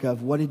question mark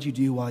of, what did you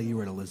do while you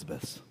were at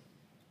Elizabeth's?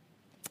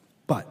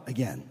 But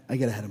again, I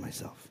get ahead of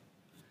myself.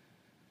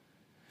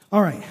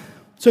 All right.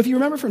 So if you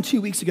remember from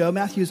 2 weeks ago,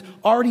 Matthew's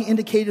already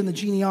indicated in the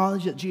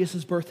genealogy that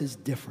Jesus' birth is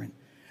different,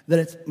 that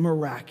it's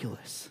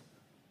miraculous,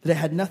 that it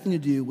had nothing to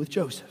do with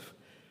Joseph.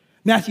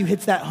 Matthew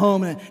hits that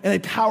home in a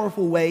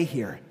powerful way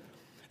here,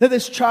 that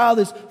this child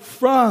is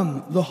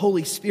from the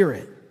Holy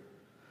Spirit.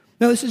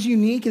 Now, this is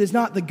unique. It is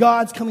not the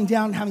gods coming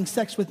down and having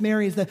sex with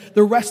Mary as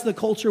the rest of the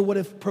culture would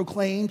have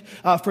proclaimed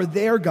for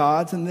their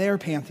gods and their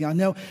pantheon.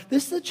 No,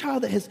 this is a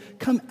child that has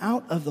come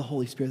out of the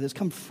Holy Spirit, that has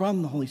come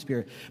from the Holy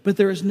Spirit. But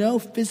there is no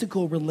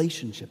physical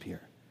relationship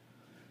here.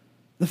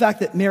 The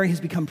fact that Mary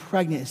has become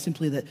pregnant is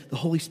simply that the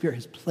Holy Spirit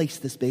has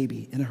placed this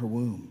baby in her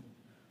womb.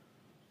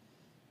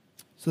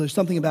 So there's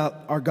something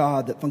about our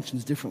God that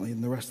functions differently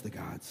than the rest of the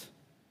gods.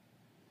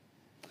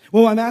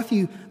 Well,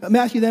 Matthew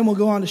then will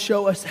go on to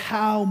show us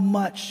how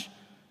much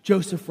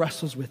Joseph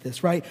wrestles with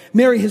this, right?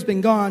 Mary has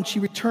been gone. She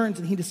returns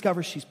and he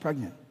discovers she's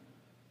pregnant.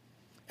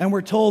 And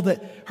we're told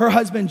that her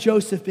husband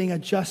Joseph, being a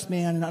just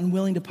man and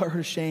unwilling to put her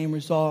to shame,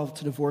 resolved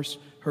to divorce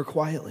her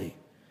quietly.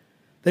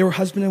 They were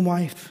husband and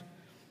wife.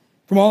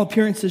 From all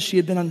appearances, she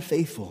had been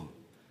unfaithful.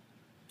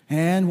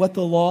 And what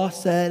the law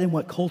said and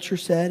what culture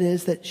said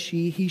is that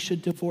he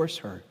should divorce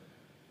her.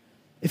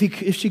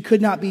 If she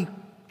could not be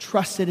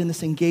trusted in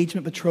this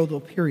engagement betrothal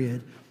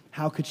period,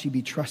 how could she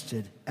be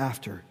trusted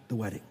after the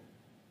wedding?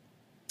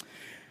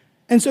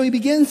 And so he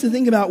begins to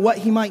think about what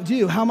he might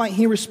do. How might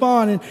he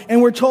respond? And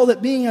we're told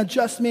that being a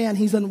just man,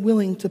 he's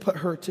unwilling to put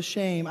her to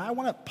shame. I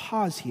want to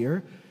pause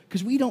here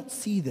because we don't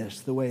see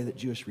this the way that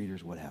Jewish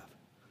readers would have.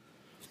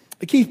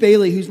 Keith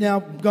Bailey, who's now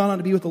gone on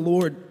to be with the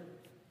Lord,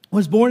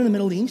 was born in the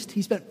Middle East.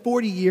 He spent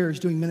 40 years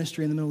doing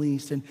ministry in the Middle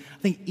East, and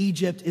I think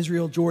Egypt,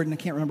 Israel, Jordan, I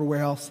can't remember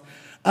where else.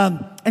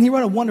 And he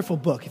wrote a wonderful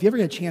book. If you ever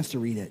get a chance to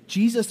read it,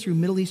 Jesus Through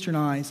Middle Eastern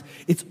Eyes,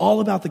 it's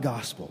all about the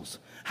Gospels.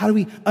 How do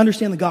we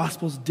understand the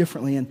Gospels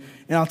differently? And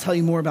I'll tell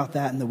you more about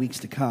that in the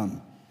weeks to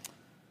come.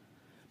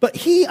 But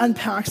he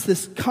unpacks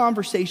this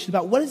conversation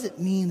about what does it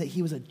mean that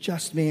he was a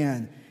just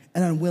man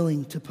and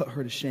unwilling to put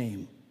her to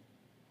shame.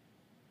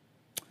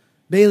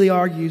 Bailey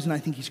argues, and I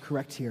think he's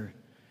correct here,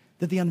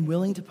 that the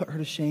unwilling to put her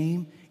to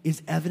shame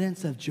is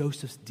evidence of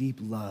Joseph's deep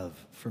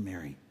love for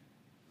Mary.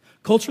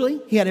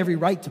 Culturally, he had every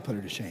right to put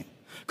her to shame.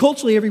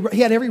 Culturally, he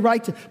had every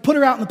right to put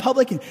her out in the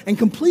public and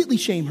completely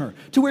shame her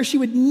to where she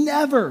would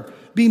never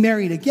be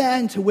married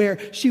again, to where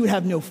she would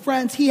have no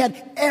friends. He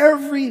had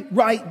every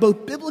right,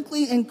 both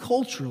biblically and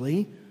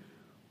culturally,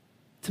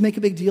 to make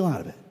a big deal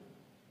out of it.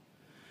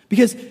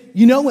 Because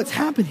you know what's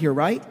happened here,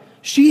 right?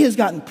 She has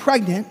gotten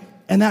pregnant,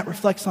 and that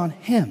reflects on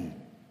him.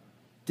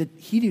 Did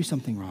he do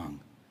something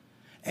wrong?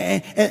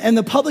 And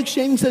the public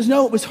shaming says,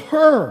 no, it was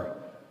her.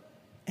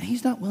 And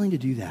he's not willing to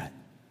do that.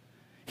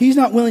 He's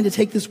not willing to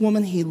take this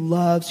woman he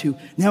loves, who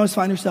now has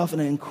found herself in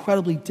an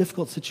incredibly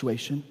difficult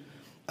situation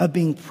of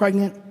being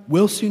pregnant,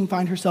 will soon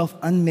find herself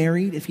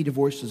unmarried if he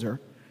divorces her.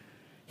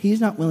 He's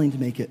not willing to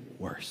make it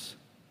worse,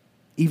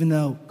 even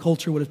though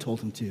culture would have told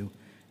him to,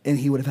 and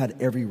he would have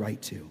had every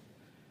right to.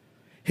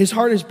 His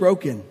heart is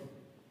broken,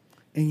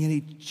 and yet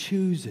he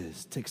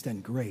chooses to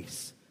extend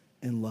grace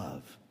and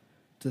love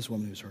to this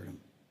woman who's hurt him.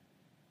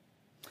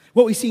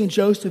 What we see in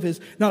Joseph is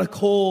not a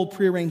cold,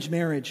 prearranged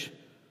marriage.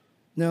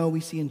 No, we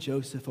see in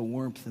Joseph a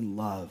warmth and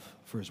love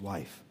for his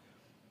wife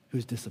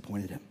who's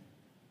disappointed him.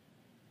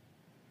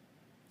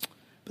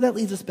 But that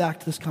leads us back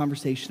to this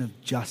conversation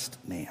of just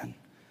man.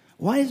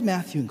 Why does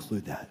Matthew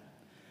include that?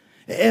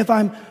 If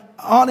I'm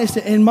honest,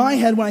 in my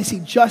head, when I see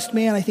just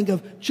man, I think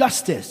of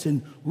justice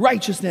and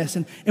righteousness.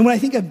 And when I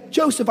think of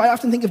Joseph, I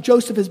often think of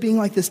Joseph as being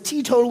like this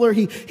teetotaler.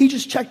 He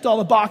just checked all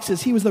the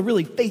boxes. He was the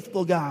really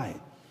faithful guy.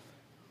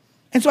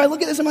 And so I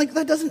look at this, I'm like,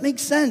 that doesn't make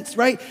sense,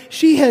 right?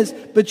 She has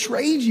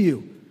betrayed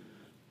you.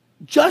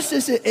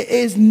 Justice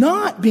is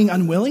not being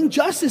unwilling.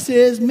 Justice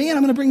is, man,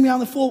 I'm going to bring me on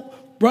the full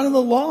run of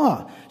the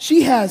law.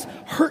 She has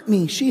hurt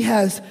me. She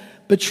has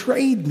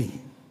betrayed me.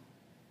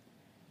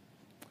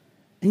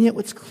 And yet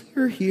what's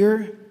clear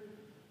here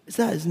is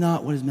that is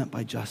not what is meant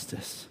by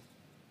justice.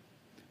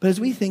 But as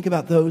we think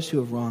about those who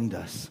have wronged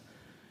us,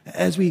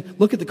 as we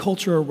look at the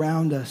culture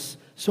around us,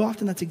 so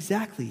often that's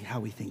exactly how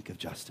we think of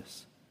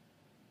justice.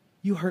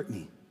 You hurt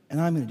me, and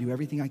I'm going to do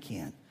everything I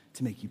can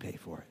to make you pay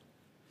for it.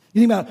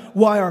 You think about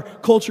why our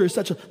culture is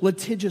such a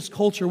litigious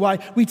culture, why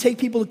we take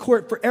people to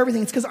court for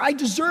everything. It's because I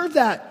deserve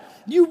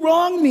that. You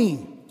wronged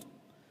me.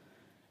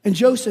 And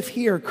Joseph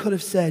here could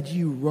have said,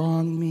 you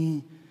wronged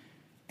me,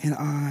 and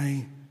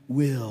I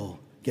will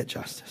get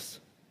justice.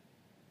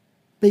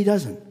 But he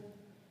doesn't.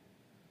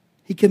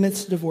 He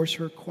commits to divorce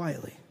her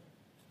quietly.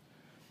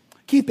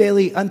 Keith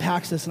Bailey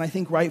unpacks this, and I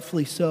think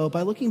rightfully so,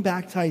 by looking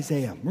back to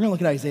Isaiah. We're going to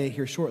look at Isaiah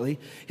here shortly.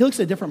 He looks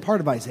at a different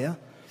part of Isaiah.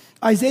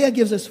 Isaiah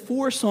gives us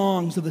 4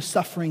 songs of the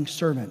suffering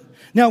servant.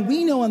 Now,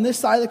 we know on this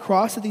side of the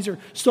cross that these are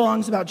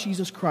songs about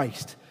Jesus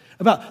Christ,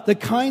 about the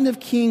kind of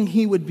king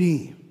he would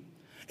be.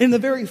 In the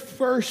very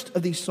first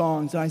of these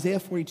songs, in Isaiah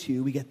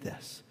 42, we get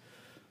this.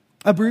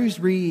 A bruised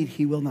reed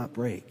he will not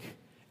break,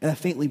 and a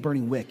faintly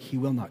burning wick he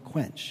will not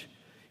quench,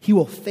 He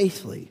will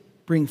faithfully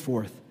bring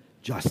forth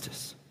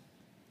justice.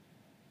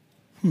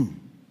 That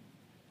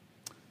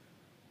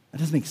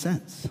doesn't make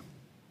sense.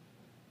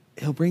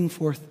 He'll bring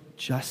forth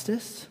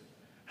justice?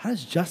 How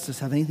does justice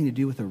have anything to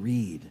do with a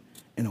reed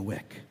and a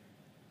wick?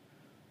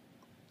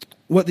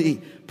 What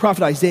the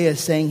prophet Isaiah is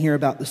saying here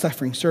about the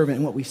suffering servant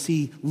and what we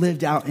see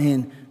lived out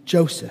in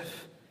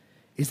Joseph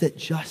is that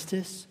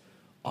justice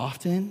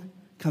often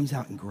comes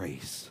out in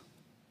grace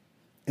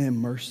and in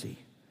mercy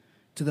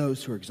to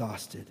those who are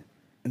exhausted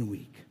and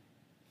weak.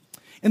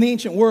 In the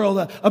ancient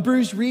world, a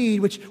bruised reed,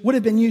 which would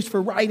have been used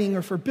for writing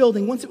or for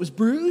building, once it was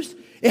bruised,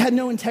 it had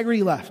no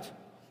integrity left.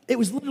 It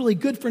was literally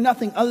good for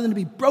nothing other than to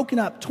be broken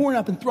up, torn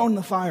up, and thrown in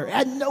the fire. It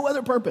had no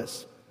other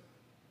purpose.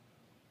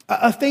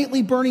 A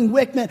faintly burning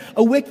wick meant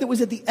a wick that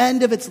was at the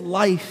end of its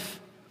life.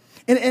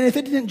 And if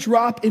it didn't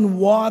drop in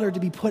water to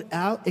be put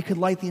out, it could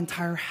light the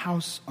entire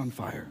house on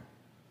fire.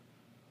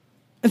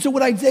 And so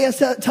what Isaiah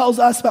tells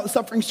us about the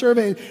suffering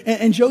servant,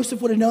 and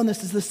Joseph would have known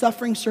this, is the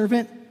suffering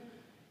servant,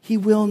 he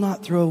will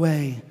not throw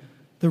away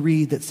the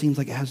reed that seems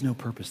like it has no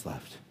purpose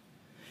left.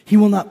 He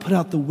will not put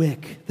out the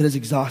wick that is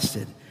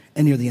exhausted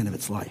and near the end of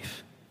its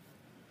life.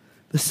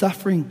 The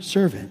suffering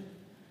servant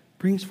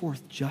brings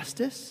forth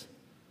justice,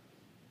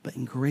 but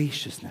in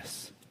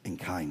graciousness and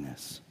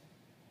kindness.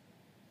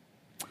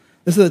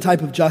 This is the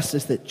type of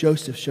justice that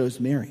Joseph shows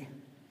Mary.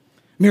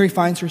 Mary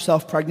finds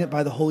herself pregnant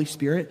by the Holy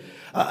Spirit,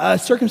 a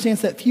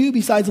circumstance that few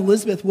besides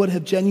Elizabeth would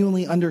have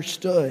genuinely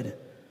understood.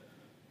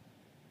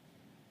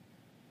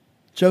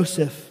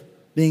 Joseph,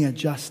 being a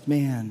just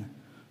man,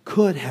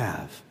 could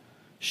have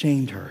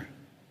shamed her.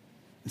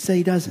 Instead,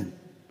 he doesn't.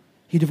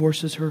 He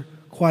divorces her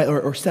quietly,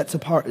 or sets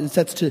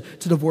to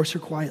divorce her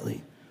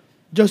quietly.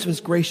 Joseph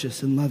is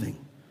gracious and loving.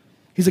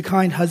 He's a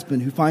kind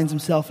husband who finds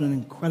himself in an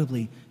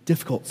incredibly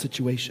difficult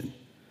situation.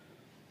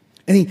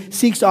 And he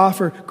seeks to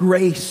offer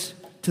grace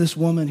to this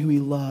woman who he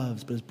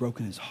loves but has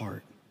broken his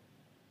heart.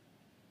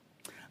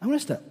 I want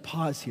us to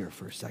pause here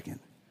for a second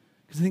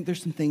because I think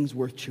there's some things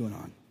worth chewing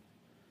on.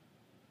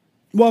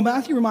 While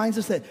Matthew reminds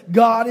us that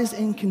God is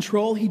in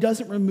control, he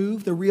doesn't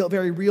remove the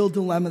very real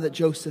dilemma that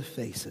Joseph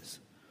faces.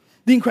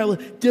 The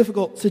incredibly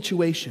difficult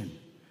situation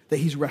that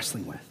he's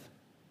wrestling with.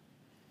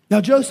 Now,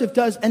 Joseph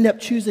does end up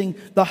choosing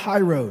the high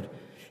road.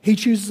 He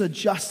chooses a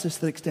justice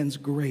that extends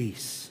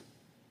grace.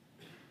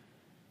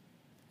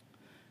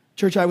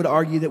 Church, I would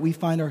argue that we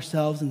find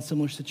ourselves in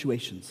similar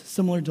situations,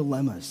 similar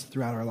dilemmas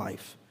throughout our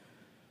life.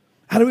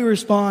 How do we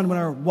respond when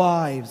our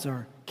wives,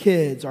 our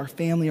kids, our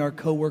family, our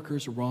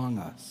coworkers wrong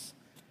us?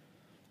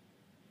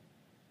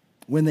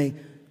 When they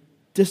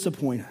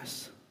disappoint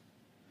us?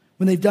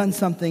 When they've done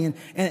something,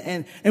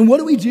 and what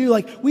do we do?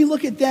 Like, we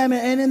look at them,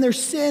 and in their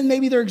sin,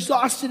 maybe they're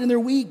exhausted and they're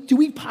weak. Do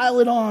we pile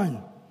it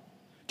on?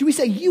 Do we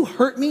say, you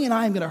hurt me and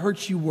I am going to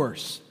hurt you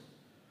worse?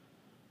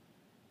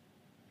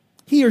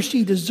 He or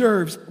she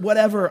deserves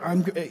whatever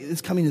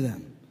is coming to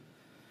them.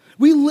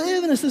 We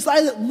live in a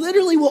society that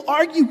literally will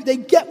argue they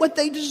get what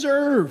they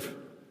deserve.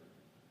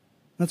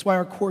 That's why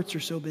our courts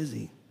are so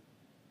busy.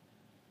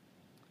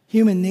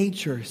 Human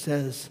nature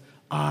says,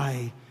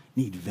 I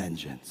need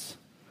vengeance.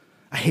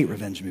 I hate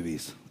revenge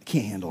movies. I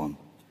can't handle them.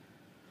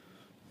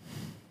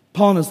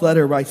 Paul in his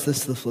letter writes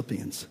this to the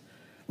Philippians.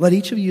 Let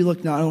each of you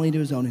look not only to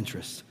his own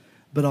interests,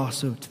 but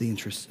also to the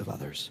interests of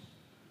others.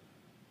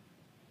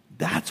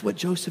 That's what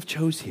Joseph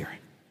chose here.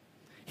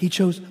 He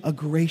chose a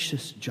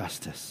gracious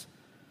justice,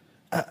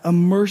 a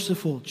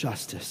merciful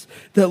justice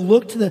that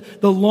looked to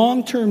the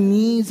long-term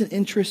needs and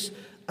interests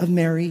of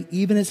Mary,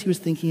 even as he was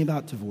thinking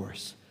about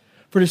divorce.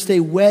 For to stay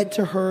wed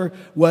to her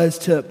was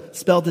to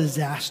spell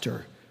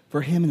disaster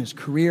for him and his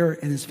career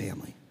and his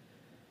family.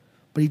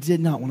 But he did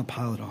not want to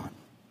pile it on.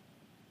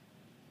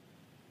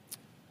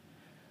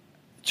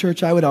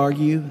 Church, I would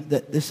argue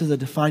that this is a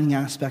defining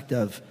aspect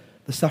of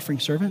the suffering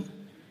servant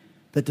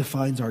that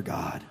defines our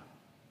God.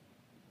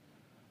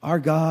 Our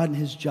God and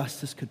his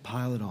justice could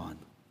pile it on.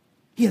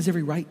 He has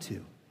every right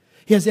to.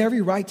 He has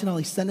every right to not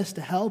only send us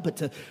to hell, but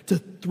to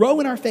throw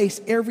in our face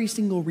every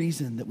single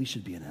reason that we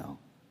should be in hell.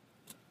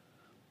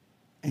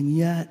 And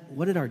yet,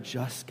 what did our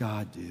just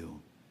God do?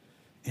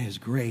 In his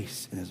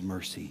grace and his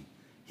mercy,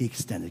 he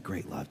extended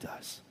great love to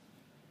us.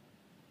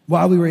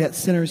 While we were yet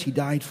sinners, he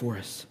died for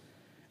us.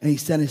 And he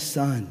sent his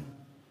son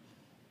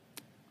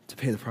to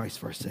pay the price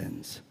for our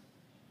sins.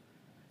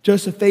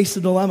 Joseph faced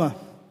a dilemma.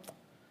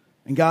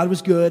 And God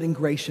was good and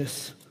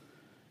gracious.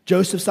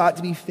 Joseph sought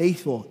to be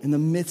faithful in the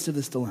midst of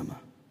this dilemma.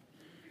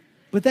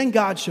 But then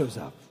God shows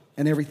up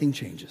and everything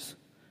changes.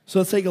 So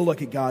let's take a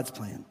look at God's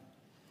plan.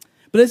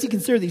 But as he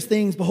considered these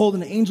things, behold,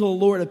 an angel of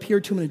the Lord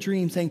appeared to him in a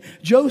dream, saying,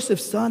 Joseph,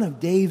 son of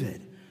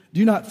David,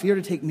 do not fear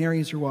to take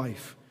Mary as your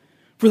wife.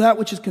 For that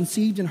which is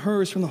conceived in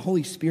her is from the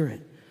Holy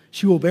Spirit.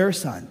 She will bear a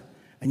son,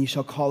 and you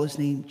shall call his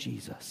name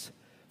Jesus,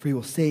 for he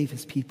will save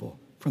his people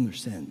from their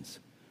sins.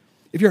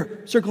 If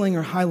you're circling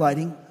or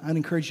highlighting, I'd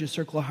encourage you to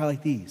circle or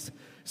highlight these.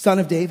 Son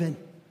of David,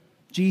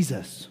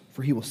 Jesus,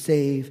 for he will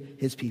save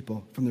his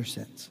people from their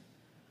sins.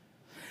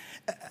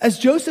 As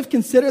Joseph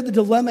considered the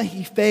dilemma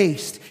he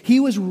faced, he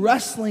was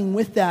wrestling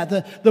with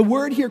that. The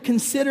word here,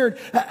 considered,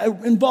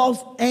 involves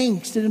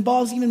angst. It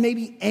involves even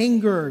maybe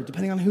anger,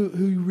 depending on who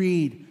you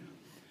read.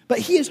 But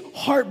he is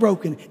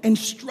heartbroken and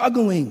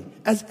struggling,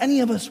 as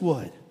any of us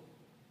would.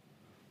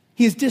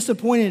 He is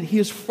disappointed. He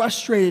is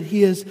frustrated.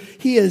 He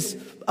is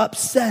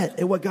upset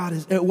at what God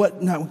has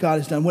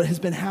done, what has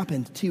been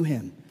happened to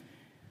him,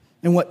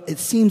 and what it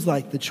seems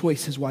like the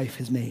choice his wife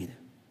has made.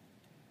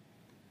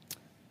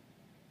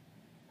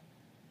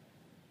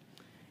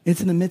 It's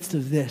in the midst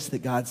of this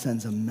that God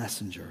sends a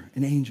messenger,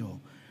 an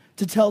angel,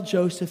 to tell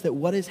Joseph that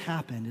what has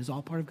happened is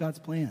all part of God's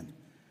plan.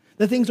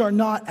 That things are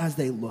not as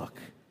they look.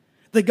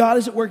 That God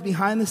is at work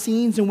behind the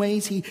scenes in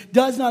ways he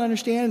does not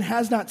understand and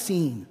has not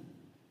seen.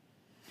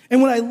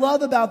 And what I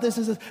love about this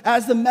is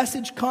as the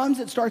message comes,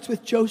 it starts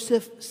with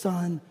Joseph,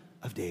 son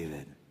of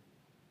David.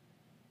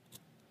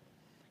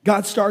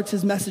 God starts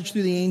his message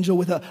through the angel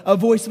with a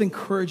voice of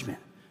encouragement.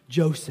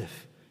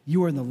 Joseph,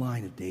 you are in the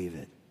line of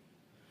David.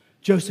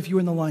 Joseph, you are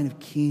in the line of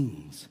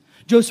kings.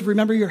 Joseph,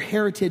 remember your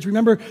heritage.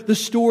 Remember the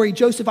story.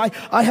 Joseph,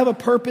 I have a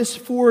purpose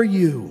for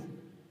you.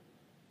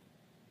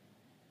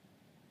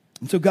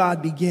 And so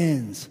God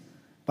begins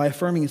by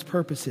affirming his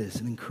purposes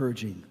and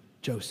encouraging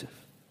Joseph.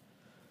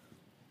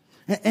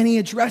 And he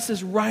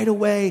addresses right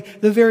away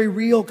the very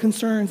real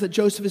concerns that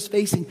Joseph is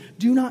facing.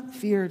 Do not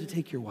fear to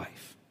take your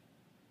wife.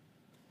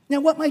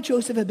 Now, what might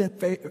Joseph have been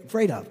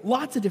afraid of?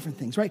 Lots of different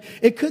things, right?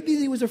 It could be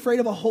that he was afraid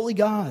of a holy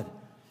God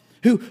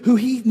who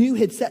he knew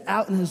had set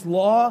out in his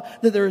law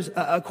that there was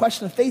a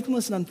question of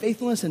faithfulness and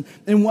unfaithfulness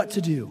and what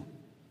to do.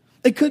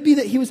 It could be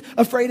that he was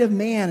afraid of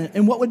man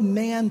and what would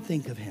man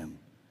think of him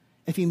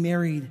if he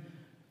married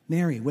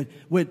Mary.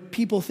 Would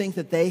people think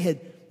that they had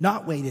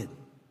not waited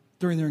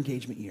during their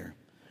engagement year?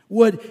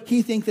 Would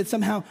people think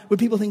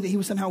that he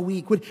was somehow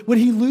weak? Would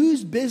he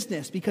lose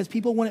business because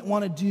people wouldn't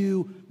want to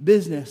do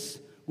business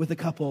with a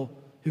couple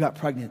who got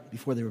pregnant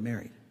before they were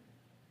married?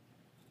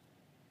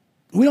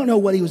 We don't know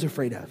what he was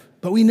afraid of,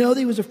 but we know that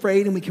he was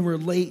afraid and we can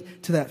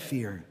relate to that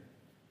fear.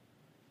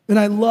 And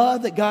I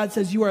love that God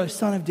says, you are a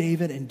son of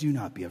David and do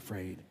not be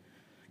afraid.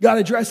 God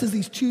addresses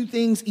these two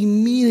things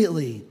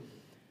immediately.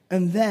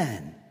 And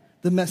then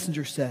the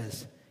messenger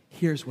says,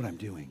 here's what I'm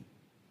doing.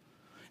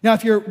 Now,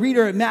 if you're a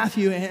reader at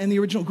Matthew and the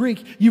original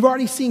Greek, you've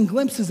already seen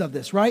glimpses of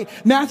this, right?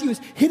 Matthew is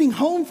hitting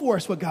home for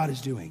us what God is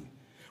doing.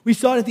 We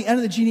saw it at the end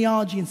of the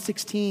genealogy in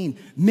 16,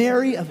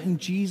 Mary of whom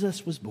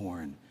Jesus was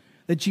born.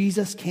 That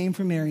Jesus came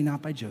from Mary,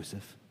 not by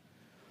Joseph.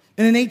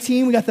 And in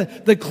 18, we got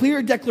the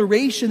clear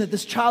declaration that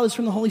this child is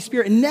from the Holy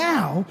Spirit. And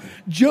now,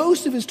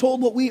 Joseph is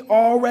told what we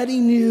already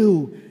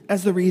knew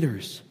as the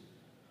readers.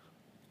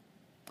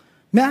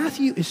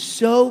 Matthew is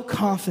so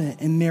confident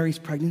in Mary's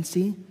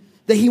pregnancy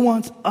that he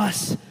wants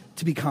us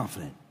to be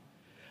confident.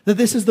 That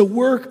this is the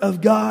work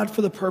of God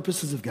for the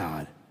purposes of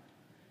God.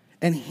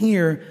 And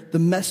here, the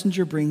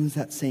messenger brings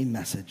that same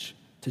message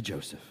to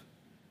Joseph.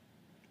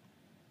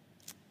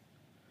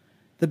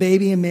 The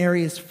baby in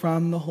Mary is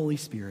from the Holy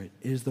Spirit.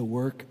 It is the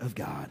work of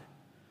God.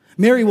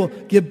 Mary will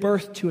give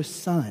birth to a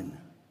son.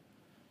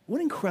 What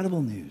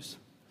incredible news.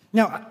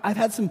 Now, I've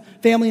had some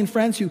family and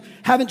friends who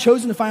haven't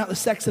chosen to find out the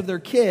sex of their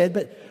kid,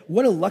 but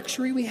what a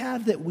luxury we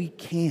have that we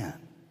can.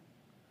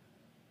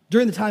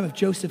 During the time of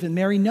Joseph and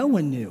Mary, no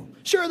one knew.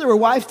 Sure, there were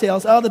wives'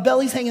 tales. Oh, the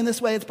belly's hanging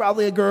this way, it's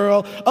probably a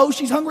girl. Oh,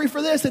 she's hungry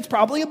for this, it's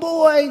probably a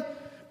boy.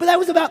 But that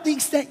was about the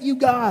extent you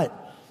got.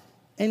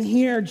 And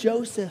here,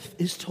 Joseph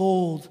is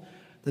told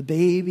the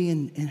baby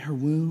in her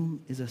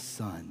womb is a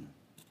son.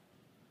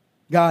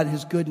 God,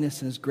 his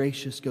goodness and his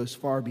gracious goes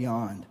far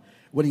beyond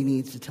what he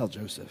needs to tell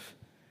Joseph.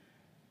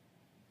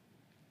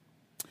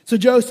 So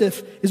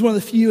Joseph is one of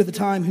the few at the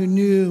time who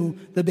knew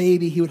the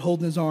baby he would hold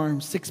in his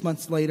arms 6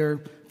 months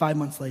later, 5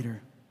 months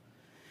later.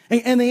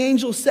 And the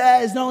angel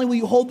says, not only will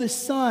you hold this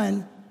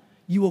son,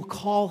 you will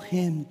call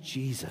him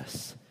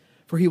Jesus,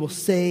 for he will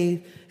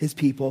save his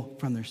people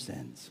from their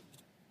sins.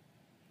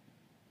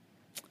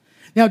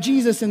 Now,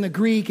 Jesus in the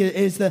Greek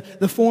is the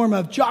form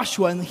of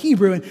Joshua in the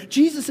Hebrew, and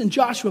Jesus and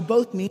Joshua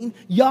both mean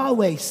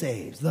Yahweh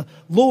saves, the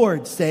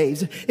Lord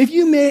saves. If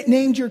you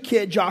named your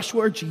kid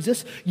Joshua or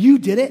Jesus, you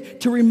did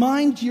it to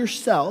remind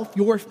yourself,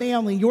 your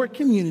family, your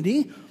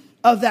community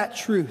of that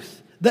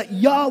truth, that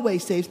Yahweh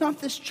saves, not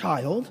this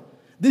child.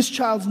 This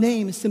child's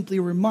name is simply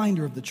a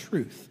reminder of the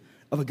truth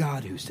of a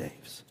God who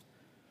saves.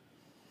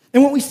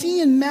 And what we see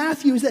in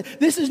Matthew is that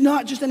this is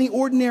not just any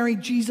ordinary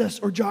Jesus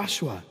or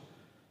Joshua.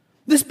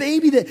 This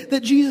baby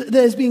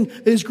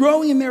that is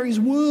growing in Mary's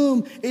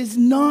womb is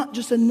not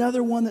just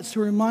another one that's to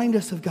remind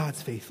us of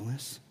God's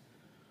faithfulness.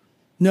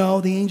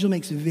 No, the angel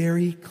makes it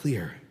very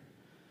clear.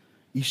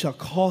 You shall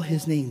call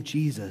his name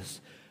Jesus,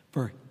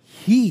 for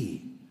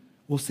he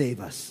will save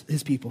us,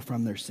 his people,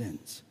 from their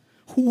sins.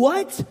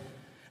 What?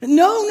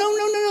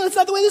 No. That's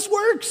not the way this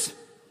works.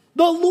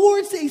 The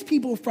Lord saves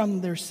people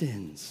from their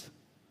sins.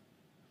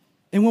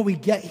 And what we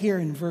get here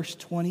in verse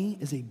 20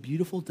 is a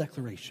beautiful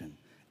declaration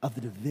of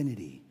the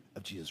divinity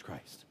of Jesus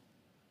Christ.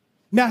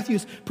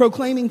 Matthew's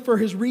proclaiming for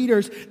his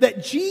readers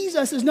that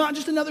Jesus is not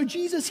just another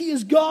Jesus, he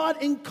is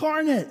God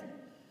incarnate.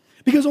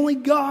 because only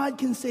God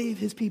can save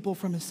his people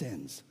from his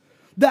sins.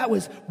 That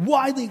was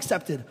widely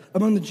accepted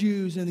among the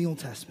Jews in the Old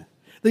Testament.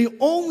 The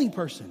only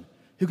person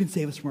who can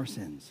save us from our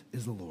sins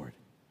is the Lord.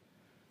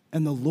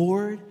 And the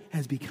Lord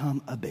has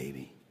become a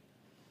baby.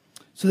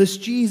 So this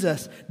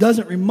Jesus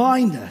doesn't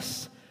remind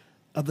us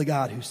of the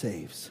God who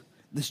saves.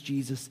 This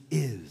Jesus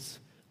is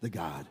the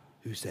God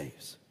who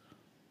saves.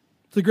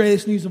 It's the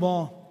greatest news of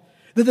all.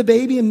 That the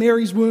baby in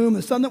Mary's womb,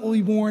 the son that will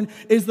be born,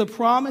 is the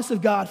promise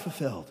of God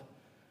fulfilled.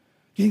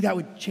 Do you think that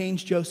would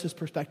change Joseph's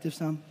perspective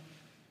some?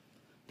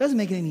 Doesn't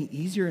make it any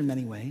easier in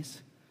many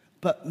ways.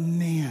 But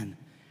man,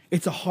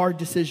 it's a hard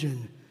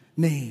decision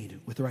made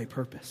with the right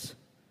purpose.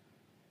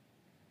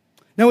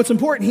 Now, what's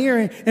important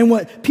here and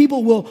what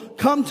people will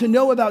come to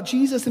know about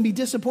Jesus and be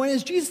disappointed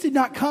is Jesus did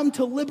not come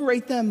to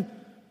liberate them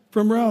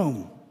from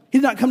Rome. He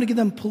did not come to give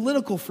them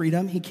political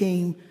freedom. He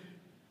came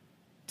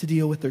to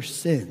deal with their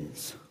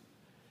sins.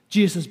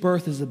 Jesus'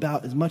 birth is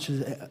about as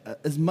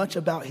much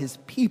about his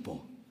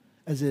people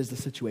as it is the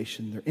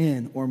situation they're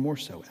in, or more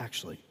so,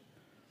 actually.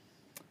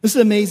 This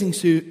is amazing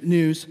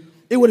news.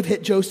 It would have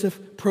hit Joseph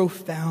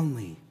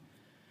profoundly.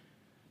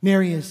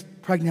 Mary is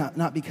pregnant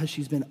not because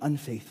she's been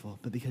unfaithful,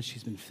 but because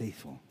she's been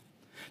faithful.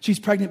 She's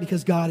pregnant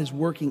because God is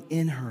working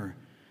in her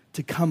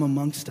to come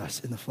amongst us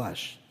in the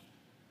flesh.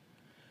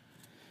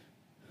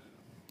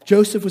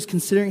 Joseph was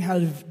considering how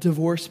to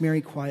divorce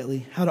Mary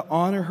quietly, how to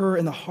honor her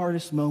in the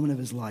hardest moment of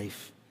his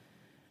life.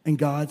 And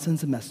God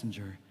sends a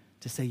messenger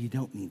to say, you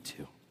don't need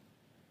to.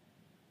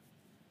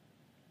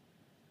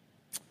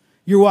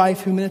 Your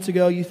wife, who minutes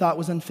ago you thought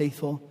was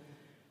unfaithful,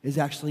 is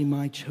actually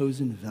my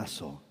chosen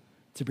vessel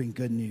to bring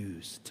good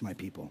news to my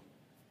people.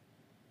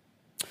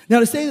 Now,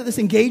 to say that this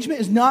engagement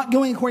is not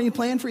going according to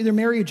plan for either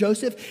Mary or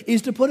Joseph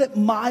is to put it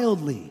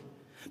mildly.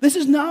 This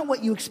is not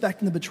what you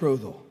expect in the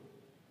betrothal.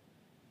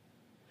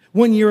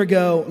 1 year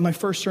ago, in my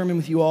first sermon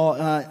with you all,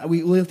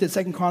 we looked at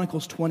 2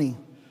 Chronicles 20.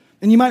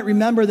 And you might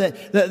remember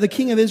that the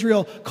king of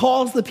Israel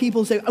calls the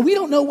people and say, we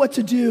don't know what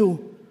to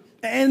do.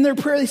 And in their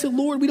prayer, they said,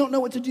 Lord, we don't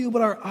know what to do,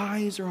 but our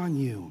eyes are on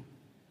you.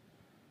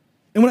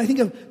 And when I think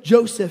of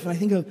Joseph and I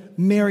think of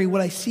Mary,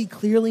 what I see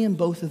clearly in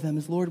both of them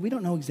is, Lord, we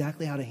don't know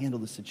exactly how to handle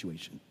this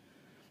situation.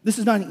 This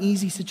is not an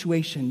easy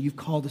situation you've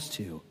called us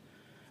to,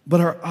 but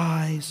our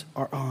eyes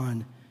are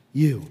on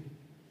you.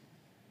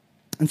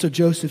 And so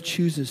Joseph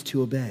chooses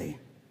to obey.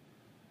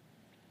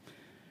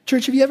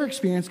 Church, have you ever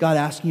experienced God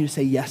asking you to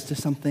say yes to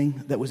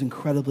something that was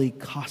incredibly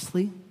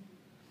costly?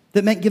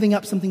 That meant giving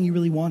up something you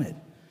really wanted?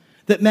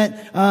 That meant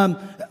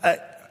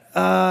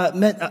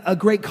a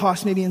great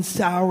cost maybe in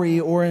salary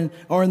or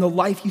in the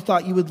life you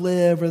thought you would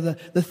live or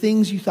the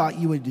things you thought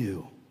you would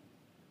do?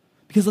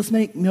 Because let's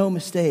make no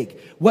mistake,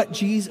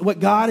 what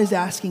God is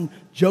asking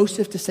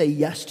Joseph to say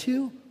yes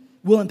to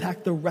will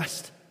impact the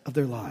rest of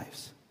their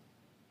lives.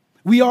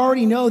 We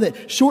already know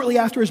that shortly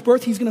after his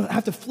birth, he's going to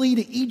have to flee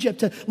to Egypt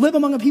to live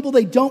among a people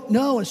they don't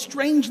know, a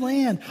strange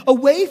land,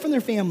 away from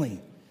their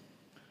family.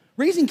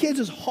 Raising kids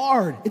is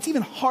hard. It's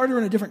even harder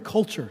in a different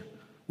culture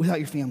without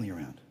your family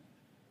around.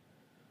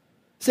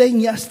 Saying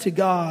yes to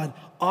God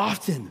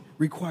often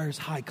requires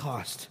high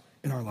cost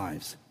in our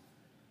lives.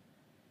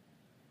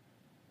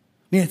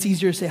 Man, it's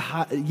easier to say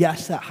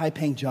yes to that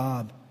high-paying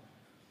job,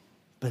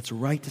 but it's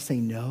right to say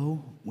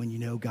no when you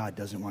know God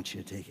doesn't want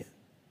you to take it.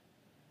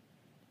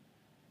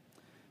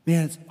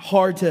 Man, it's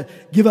hard to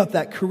give up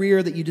that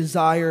career that you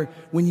desire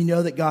when you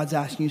know that God's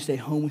asking you to stay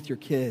home with your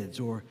kids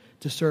or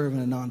to serve in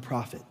a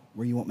nonprofit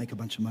where you won't make a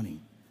bunch of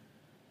money.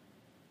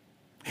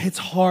 It's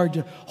hard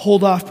to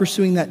hold off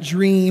pursuing that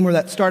dream or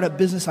that startup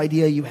business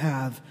idea you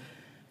have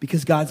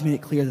because God's made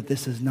it clear that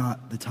this is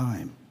not the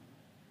time.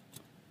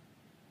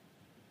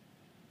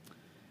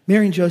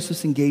 Mary and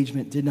Joseph's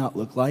engagement did not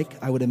look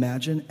like, I would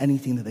imagine,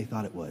 anything that they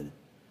thought it would.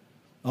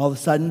 All of a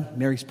sudden,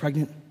 Mary's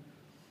pregnant.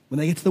 When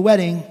they get to the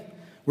wedding,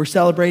 we're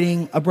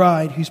celebrating a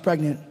bride who's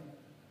pregnant.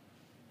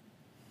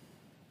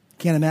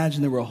 Can't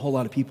imagine there were a whole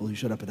lot of people who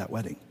showed up at that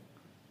wedding.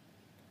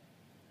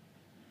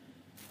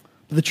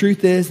 But the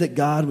truth is that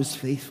God was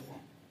faithful.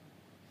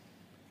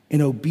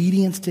 And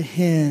obedience to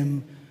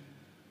him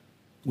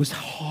was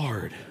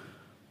hard,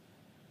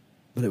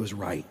 but it was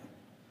right.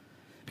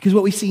 Because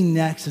what we see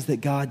next is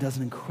that God does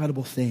an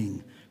incredible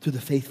thing through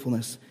the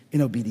faithfulness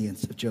and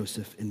obedience of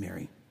Joseph and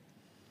Mary.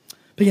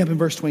 Picking up in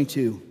verse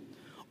 22.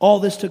 All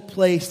this took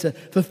place to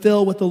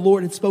fulfill what the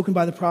Lord had spoken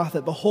by the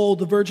prophet. Behold,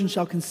 the virgin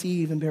shall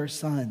conceive and bear a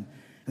son,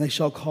 and they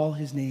shall call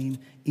his name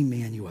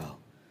Emmanuel,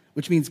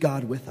 which means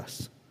God with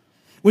us.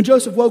 When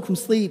Joseph woke from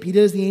sleep, he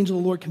did as the angel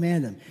of the Lord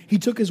commanded him. He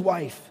took his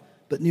wife,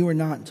 but knew her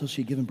not until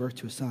she had given birth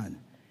to a son,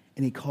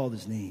 and he called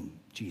his name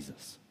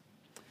Jesus.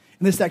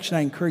 In this section, I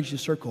encourage you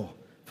to circle,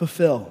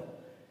 fulfill,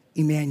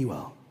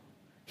 Emmanuel.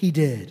 He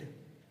did,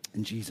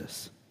 and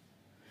Jesus.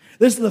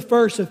 This is the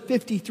first of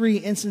 53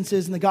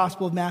 instances in the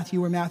Gospel of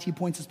Matthew where Matthew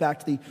points us back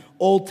to the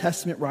Old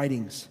Testament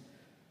writings,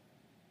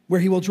 where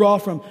he will draw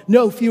from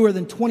no fewer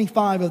than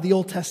 25 of the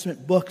Old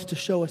Testament books to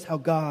show us how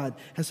God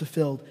has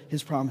fulfilled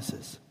his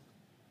promises.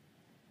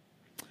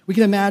 We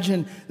can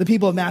imagine the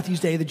people of Matthew's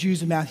day, the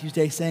Jews of Matthew's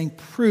day, saying,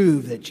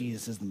 prove that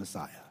Jesus is the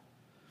Messiah.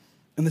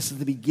 And this is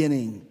the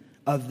beginning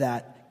of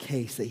that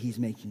case that he's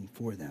making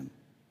for them.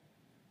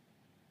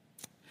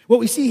 What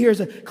we see here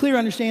is a clear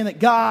understanding that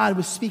God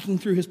was speaking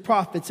through his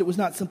prophets. It was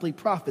not simply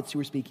prophets who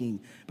were speaking,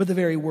 but the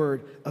very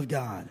word of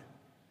God.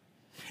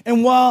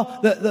 And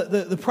while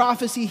the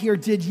prophecy here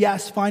did,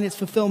 yes, find its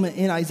fulfillment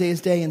in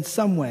Isaiah's day in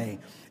some way,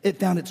 it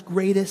found its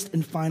greatest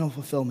and final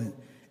fulfillment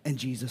in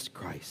Jesus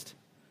Christ.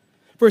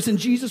 For it's in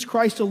Jesus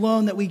Christ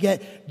alone that we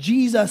get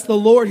Jesus, the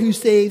Lord who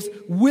saves,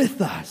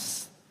 with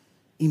us,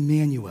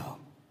 Emmanuel,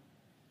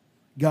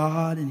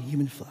 God in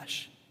human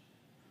flesh,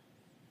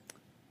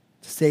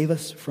 to save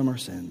us from our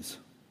sins.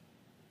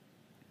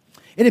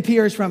 It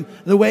appears from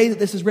the way that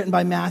this is written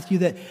by Matthew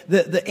that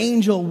the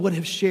angel would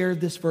have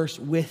shared this verse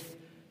with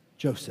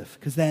Joseph,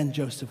 because then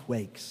Joseph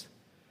wakes.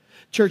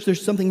 Church,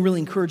 there's something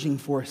really encouraging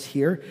for us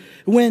here.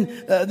 When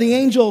the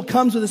angel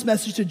comes with this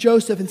message to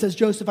Joseph and says,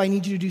 Joseph, I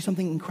need you to do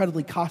something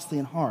incredibly costly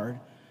and hard,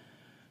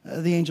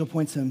 the angel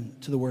points him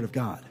to the Word of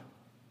God.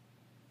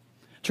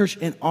 Church,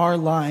 in our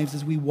lives,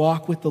 as we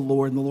walk with the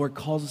Lord and the Lord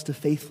calls us to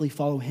faithfully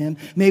follow him,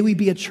 may we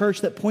be a church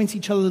that points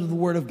each other to the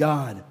Word of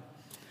God,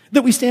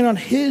 that we stand on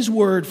his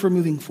word for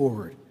moving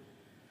forward.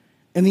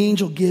 And the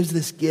angel gives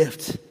this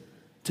gift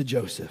to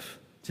Joseph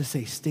to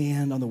say,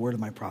 stand on the word of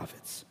my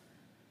prophets,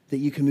 that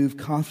you can move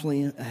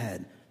confidently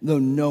ahead, though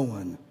no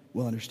one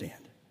will understand.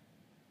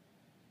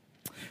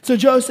 So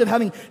Joseph,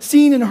 having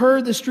seen and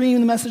heard this dream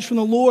and the message from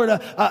the Lord,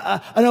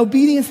 an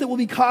obedience that will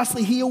be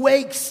costly, he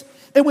awakes,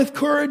 and with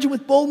courage and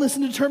with boldness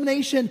and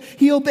determination,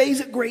 he obeys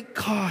at great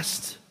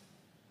cost.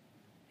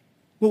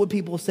 What would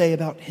people say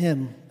about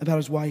him, about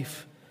his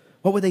wife?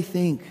 What would they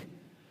think?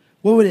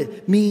 What would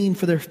it mean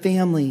for their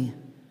family,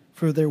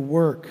 for their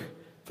work,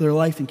 for their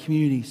life and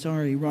community?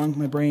 Sorry, wrong with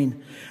my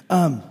brain.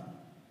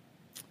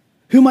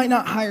 Who might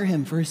not hire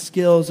him for his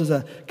skills as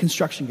a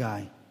construction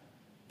guy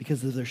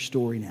because of their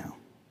story now?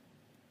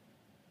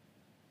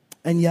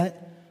 And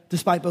yet,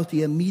 despite both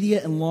the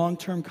immediate and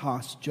long-term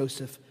costs,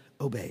 Joseph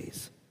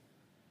obeys.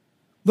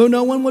 Though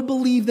no one would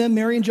believe them,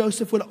 Mary and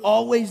Joseph would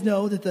always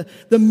know that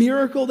the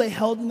miracle they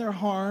held in their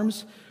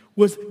arms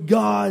was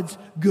God's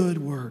good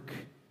work.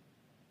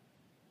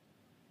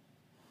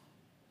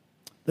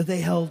 That they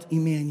held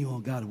Emmanuel,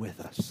 God with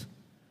us.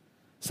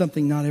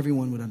 Something not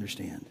everyone would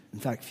understand. In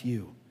fact,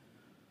 few.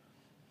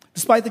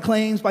 Despite the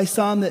claims by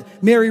some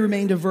that Mary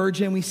remained a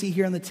virgin, we see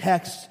here in the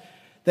text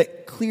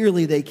that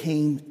clearly they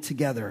came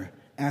together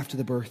after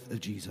the birth of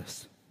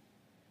Jesus.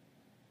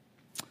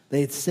 They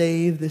had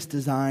saved this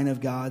design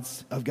of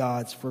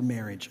God's for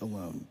marriage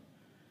alone.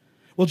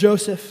 Well,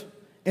 Joseph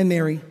and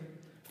Mary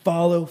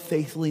follow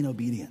faithfully in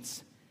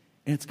obedience,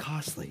 and it's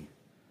costly.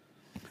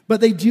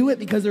 But they do it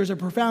because there's a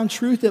profound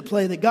truth at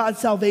play, that God's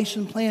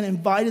salvation plan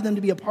invited them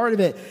to be a part of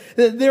it.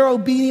 That their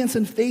obedience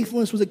and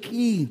faithfulness was a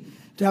key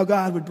to how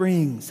God would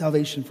bring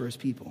salvation for his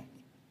people.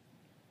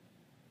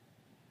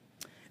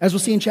 As we'll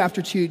see in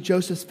chapter 2,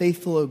 Joseph's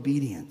faithful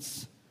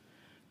obedience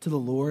to the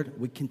Lord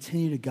would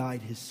continue to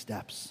guide his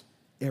steps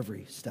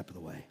every step of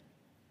the way.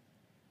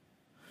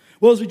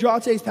 Well, as we draw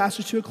today's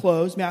passage to a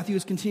close, Matthew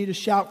has continued to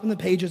shout from the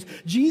pages,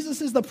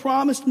 Jesus is the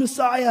promised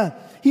Messiah.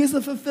 He is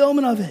the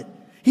fulfillment of it.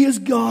 He is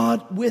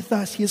God with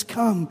us. He has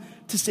come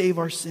to save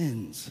our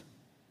sins.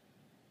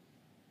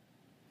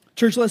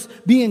 Church, let's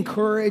be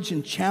encouraged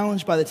and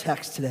challenged by the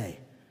text today.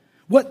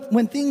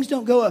 When things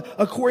don't go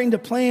according to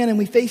plan and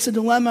we face a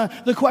dilemma,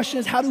 the question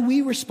is, how do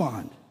we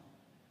respond?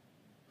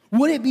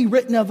 Would it be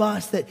written of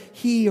us that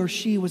he or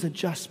she was a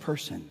just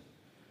person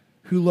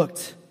who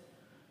looked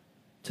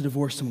to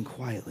divorce someone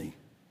quietly?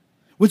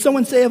 Would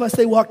someone say of us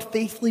they walked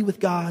faithfully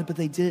with God, but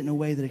they did it in a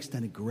way that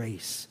extended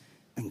grace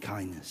and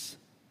kindness?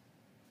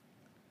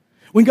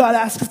 When God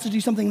asks us to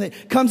do something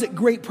that comes at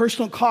great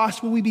personal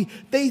cost, will we be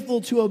faithful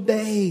to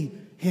obey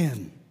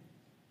him?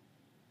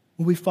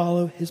 Will we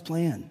follow his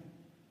plan?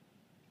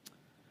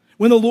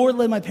 When the Lord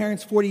led my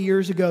parents 40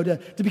 years ago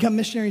to become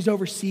missionaries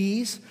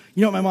overseas,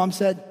 you know what my mom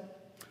said?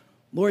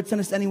 Lord,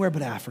 send us anywhere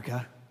but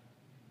Africa.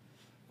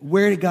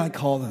 Where did God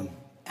call them?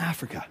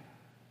 Africa.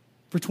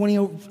 For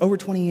over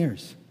 20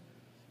 years.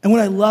 And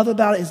what I love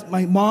about it is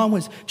my mom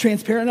was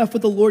transparent enough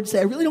with the Lord to say,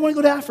 I really don't want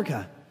to go to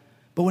Africa.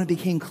 But when it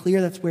became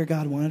clear that's where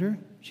God wanted her,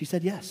 she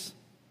said, yes,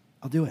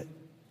 I'll do it.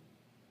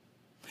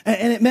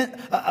 And it meant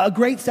a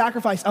great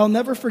sacrifice. I'll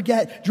never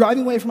forget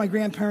driving away from my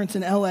grandparents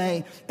in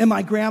LA, and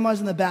my grandma's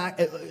in the back,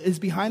 is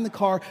behind the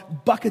car,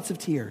 buckets of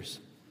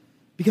tears,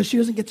 because she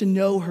doesn't get to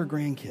know her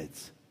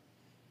grandkids.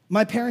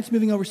 My parents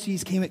moving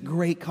overseas came at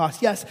great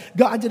cost. Yes,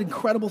 God did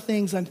incredible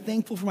things. I'm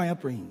thankful for my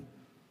upbringing.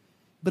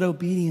 But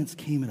obedience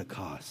came at a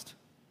cost.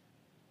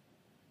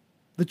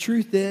 The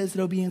truth is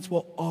that obedience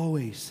will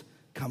always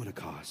come at a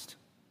cost.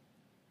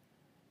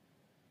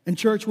 And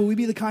church, will we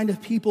be the kind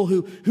of people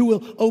who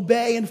will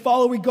obey and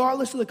follow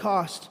regardless of the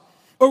cost?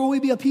 Or will we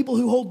be a people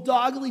who hold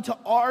doggedly to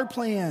our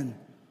plan,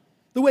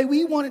 the way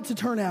we want it to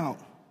turn out?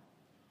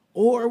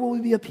 Or will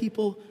we be a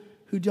people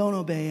who don't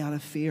obey out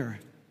of fear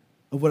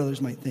of what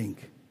others might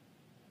think?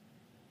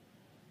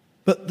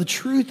 But the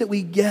truth that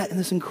we get in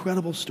this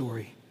incredible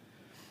story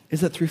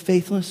is that through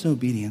faithfulness and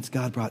obedience,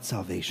 God brought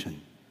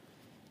salvation.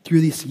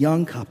 Through this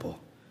young couple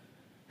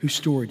whose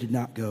story did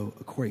not go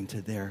according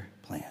to their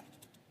plan.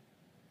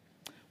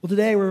 Well,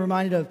 today we're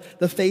reminded of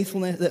that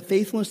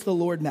faithfulness to the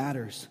Lord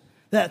matters.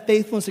 That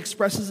faithfulness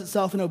expresses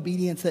itself in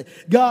obedience, that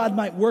God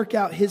might work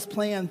out his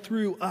plan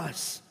through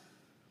us.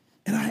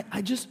 And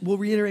I just will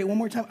reiterate one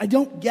more time, I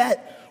don't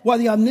get why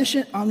the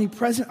omniscient,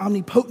 omnipresent,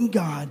 omnipotent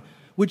God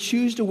would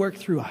choose to work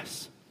through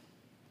us,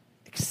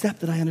 except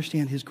that I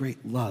understand his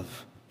great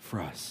love for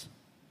us.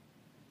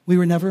 We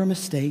were never a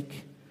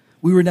mistake.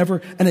 We were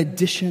never an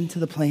addition to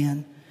the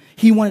plan.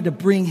 He wanted to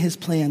bring his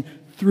plan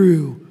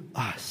through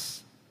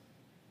us.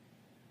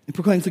 It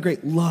proclaims the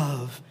great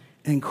love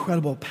and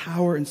incredible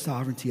power and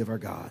sovereignty of our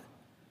God.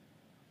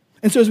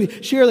 And so as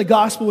we share the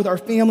gospel with our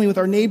family, with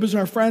our neighbors and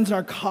our friends and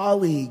our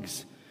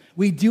colleagues,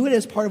 we do it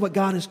as part of what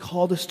God has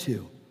called us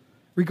to,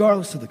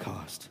 regardless of the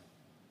cost.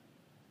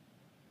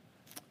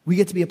 We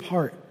get to be a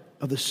part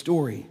of the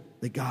story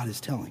that God is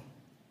telling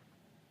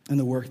and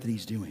the work that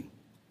he's doing.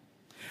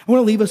 I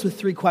want to leave us with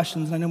 3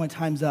 questions, and I know my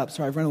time's up,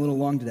 so I've run a little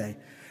long today.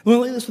 I want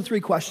to leave us with 3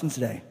 questions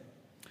today.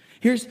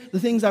 Here's the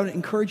things I would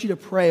encourage you to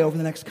pray over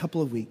the next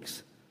couple of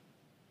weeks.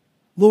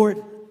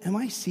 Lord, am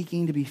I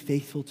seeking to be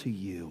faithful to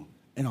you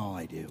in all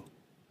I do?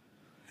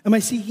 Am I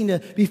seeking to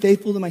be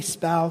faithful to my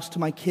spouse, to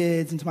my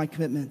kids, and to my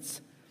commitments?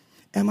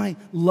 Am I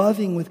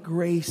loving with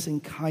grace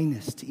and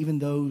kindness to even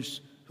those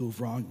who have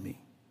wronged me?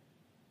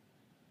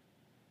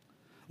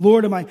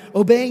 Lord, am I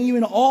obeying you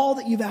in all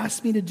that you've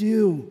asked me to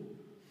do?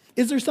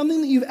 Is there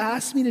something that you've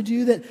asked me to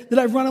do that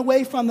I've run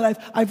away from,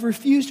 that I've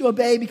refused to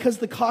obey because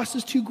the cost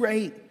is too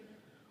great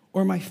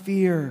or my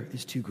fear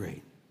is too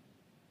great?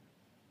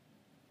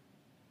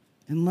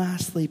 And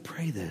lastly,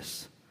 pray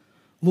this.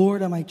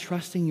 Lord, am I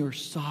trusting your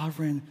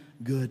sovereign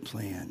good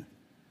plan?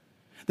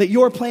 That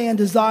your plan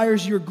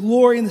desires your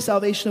glory and the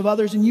salvation of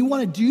others, and you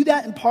want to do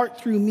that in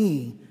part through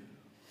me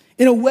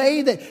in a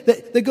way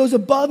that goes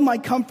above my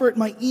comfort,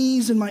 my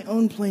ease, and my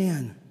own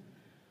plan.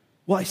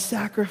 Will I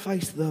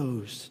sacrifice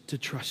those to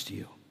trust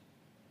you?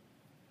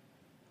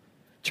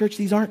 Church,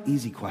 these aren't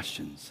easy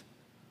questions.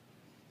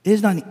 It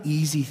is not an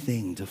easy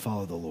thing to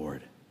follow the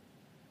Lord.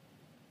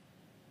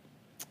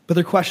 But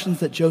they're questions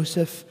that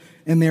Joseph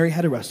and Mary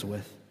had to wrestle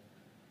with.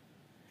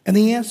 And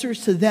the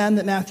answers to them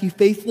that Matthew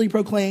faithfully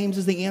proclaims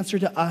is the answer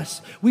to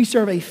us. We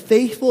serve a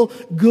faithful,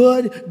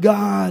 good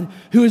God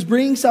who is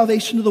bringing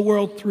salvation to the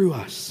world through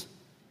us,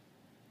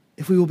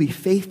 if we will be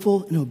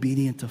faithful and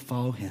obedient to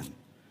follow him,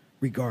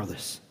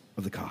 regardless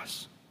of the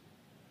cost.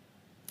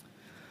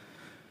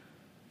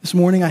 This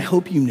morning, I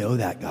hope you know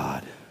that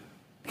God,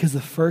 because the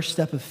first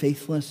step of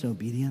faithfulness and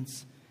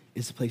obedience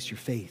is to place your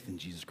faith in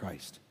Jesus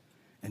Christ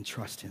and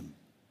trust him.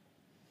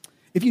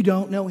 If you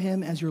don't know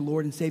him as your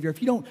Lord and Savior,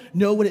 if you don't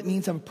know what it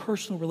means to have a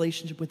personal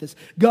relationship with this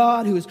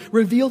God who has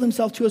revealed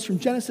himself to us from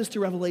Genesis to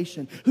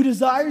Revelation, who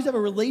desires to have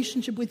a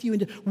relationship with you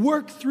and to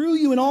work through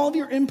you in all of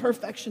your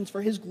imperfections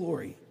for his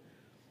glory,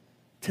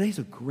 today's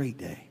a great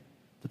day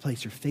to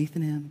place your faith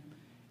in him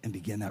and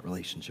begin that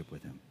relationship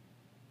with him.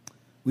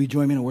 Will you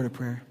join me in a word of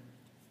prayer?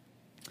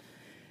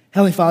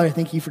 Heavenly Father, I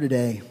thank you for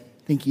today.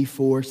 Thank you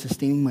for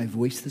sustaining my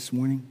voice this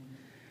morning.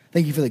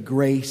 Thank you for the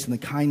grace and the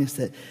kindness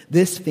that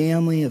this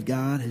family of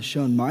God has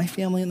shown my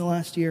family in the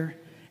last year,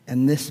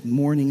 and this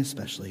morning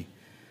especially.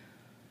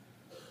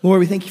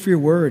 Lord, we thank you for your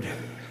word.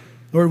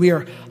 Lord, we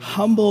are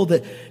humbled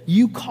that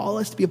you call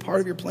us to be a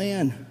part of your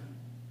plan.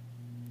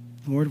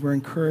 Lord, we're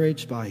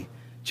encouraged by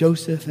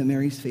Joseph and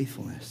Mary's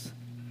faithfulness.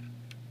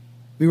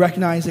 We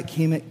recognize it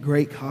came at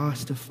great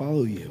cost to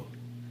follow you.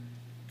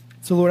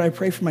 So, Lord, I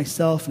pray for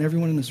myself and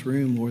everyone in this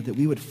room, Lord, that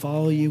we would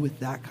follow you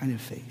with that kind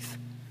of faith.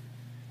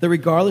 That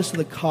regardless of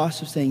the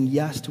cost of saying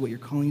yes to what you're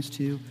calling us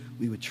to,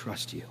 we would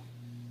trust you,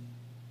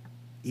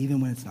 even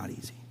when it's not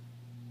easy.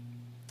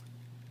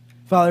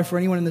 Father, for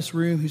anyone in this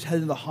room who's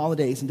headed to the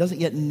holidays and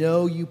doesn't yet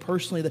know you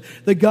personally,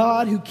 the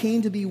God who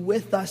came to be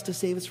with us to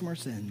save us from our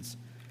sins,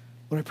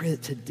 Lord, I pray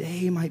that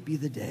today might be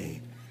the day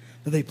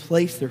that they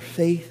place their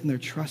faith and their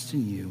trust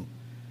in you,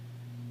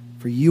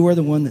 for you are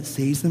the one that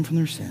saves them from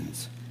their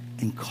sins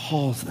and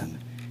calls them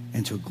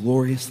into a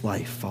glorious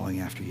life following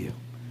after you.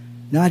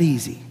 Not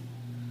easy,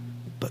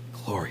 but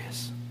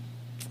glorious.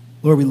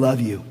 Lord, we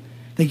love you.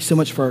 Thank you so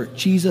much for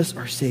Jesus,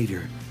 our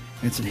Savior.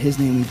 And it's in his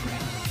name we pray.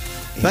 Amen.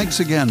 Thanks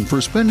again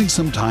for spending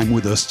some time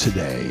with us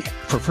today.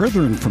 For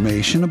further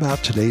information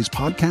about today's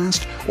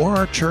podcast or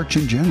our church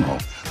in general,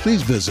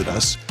 please visit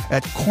us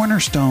at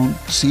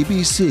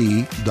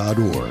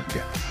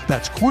cornerstonecbc.org.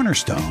 That's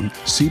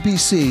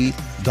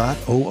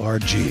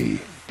cornerstonecbc.org.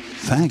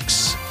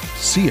 Thanks.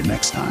 See you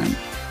next time.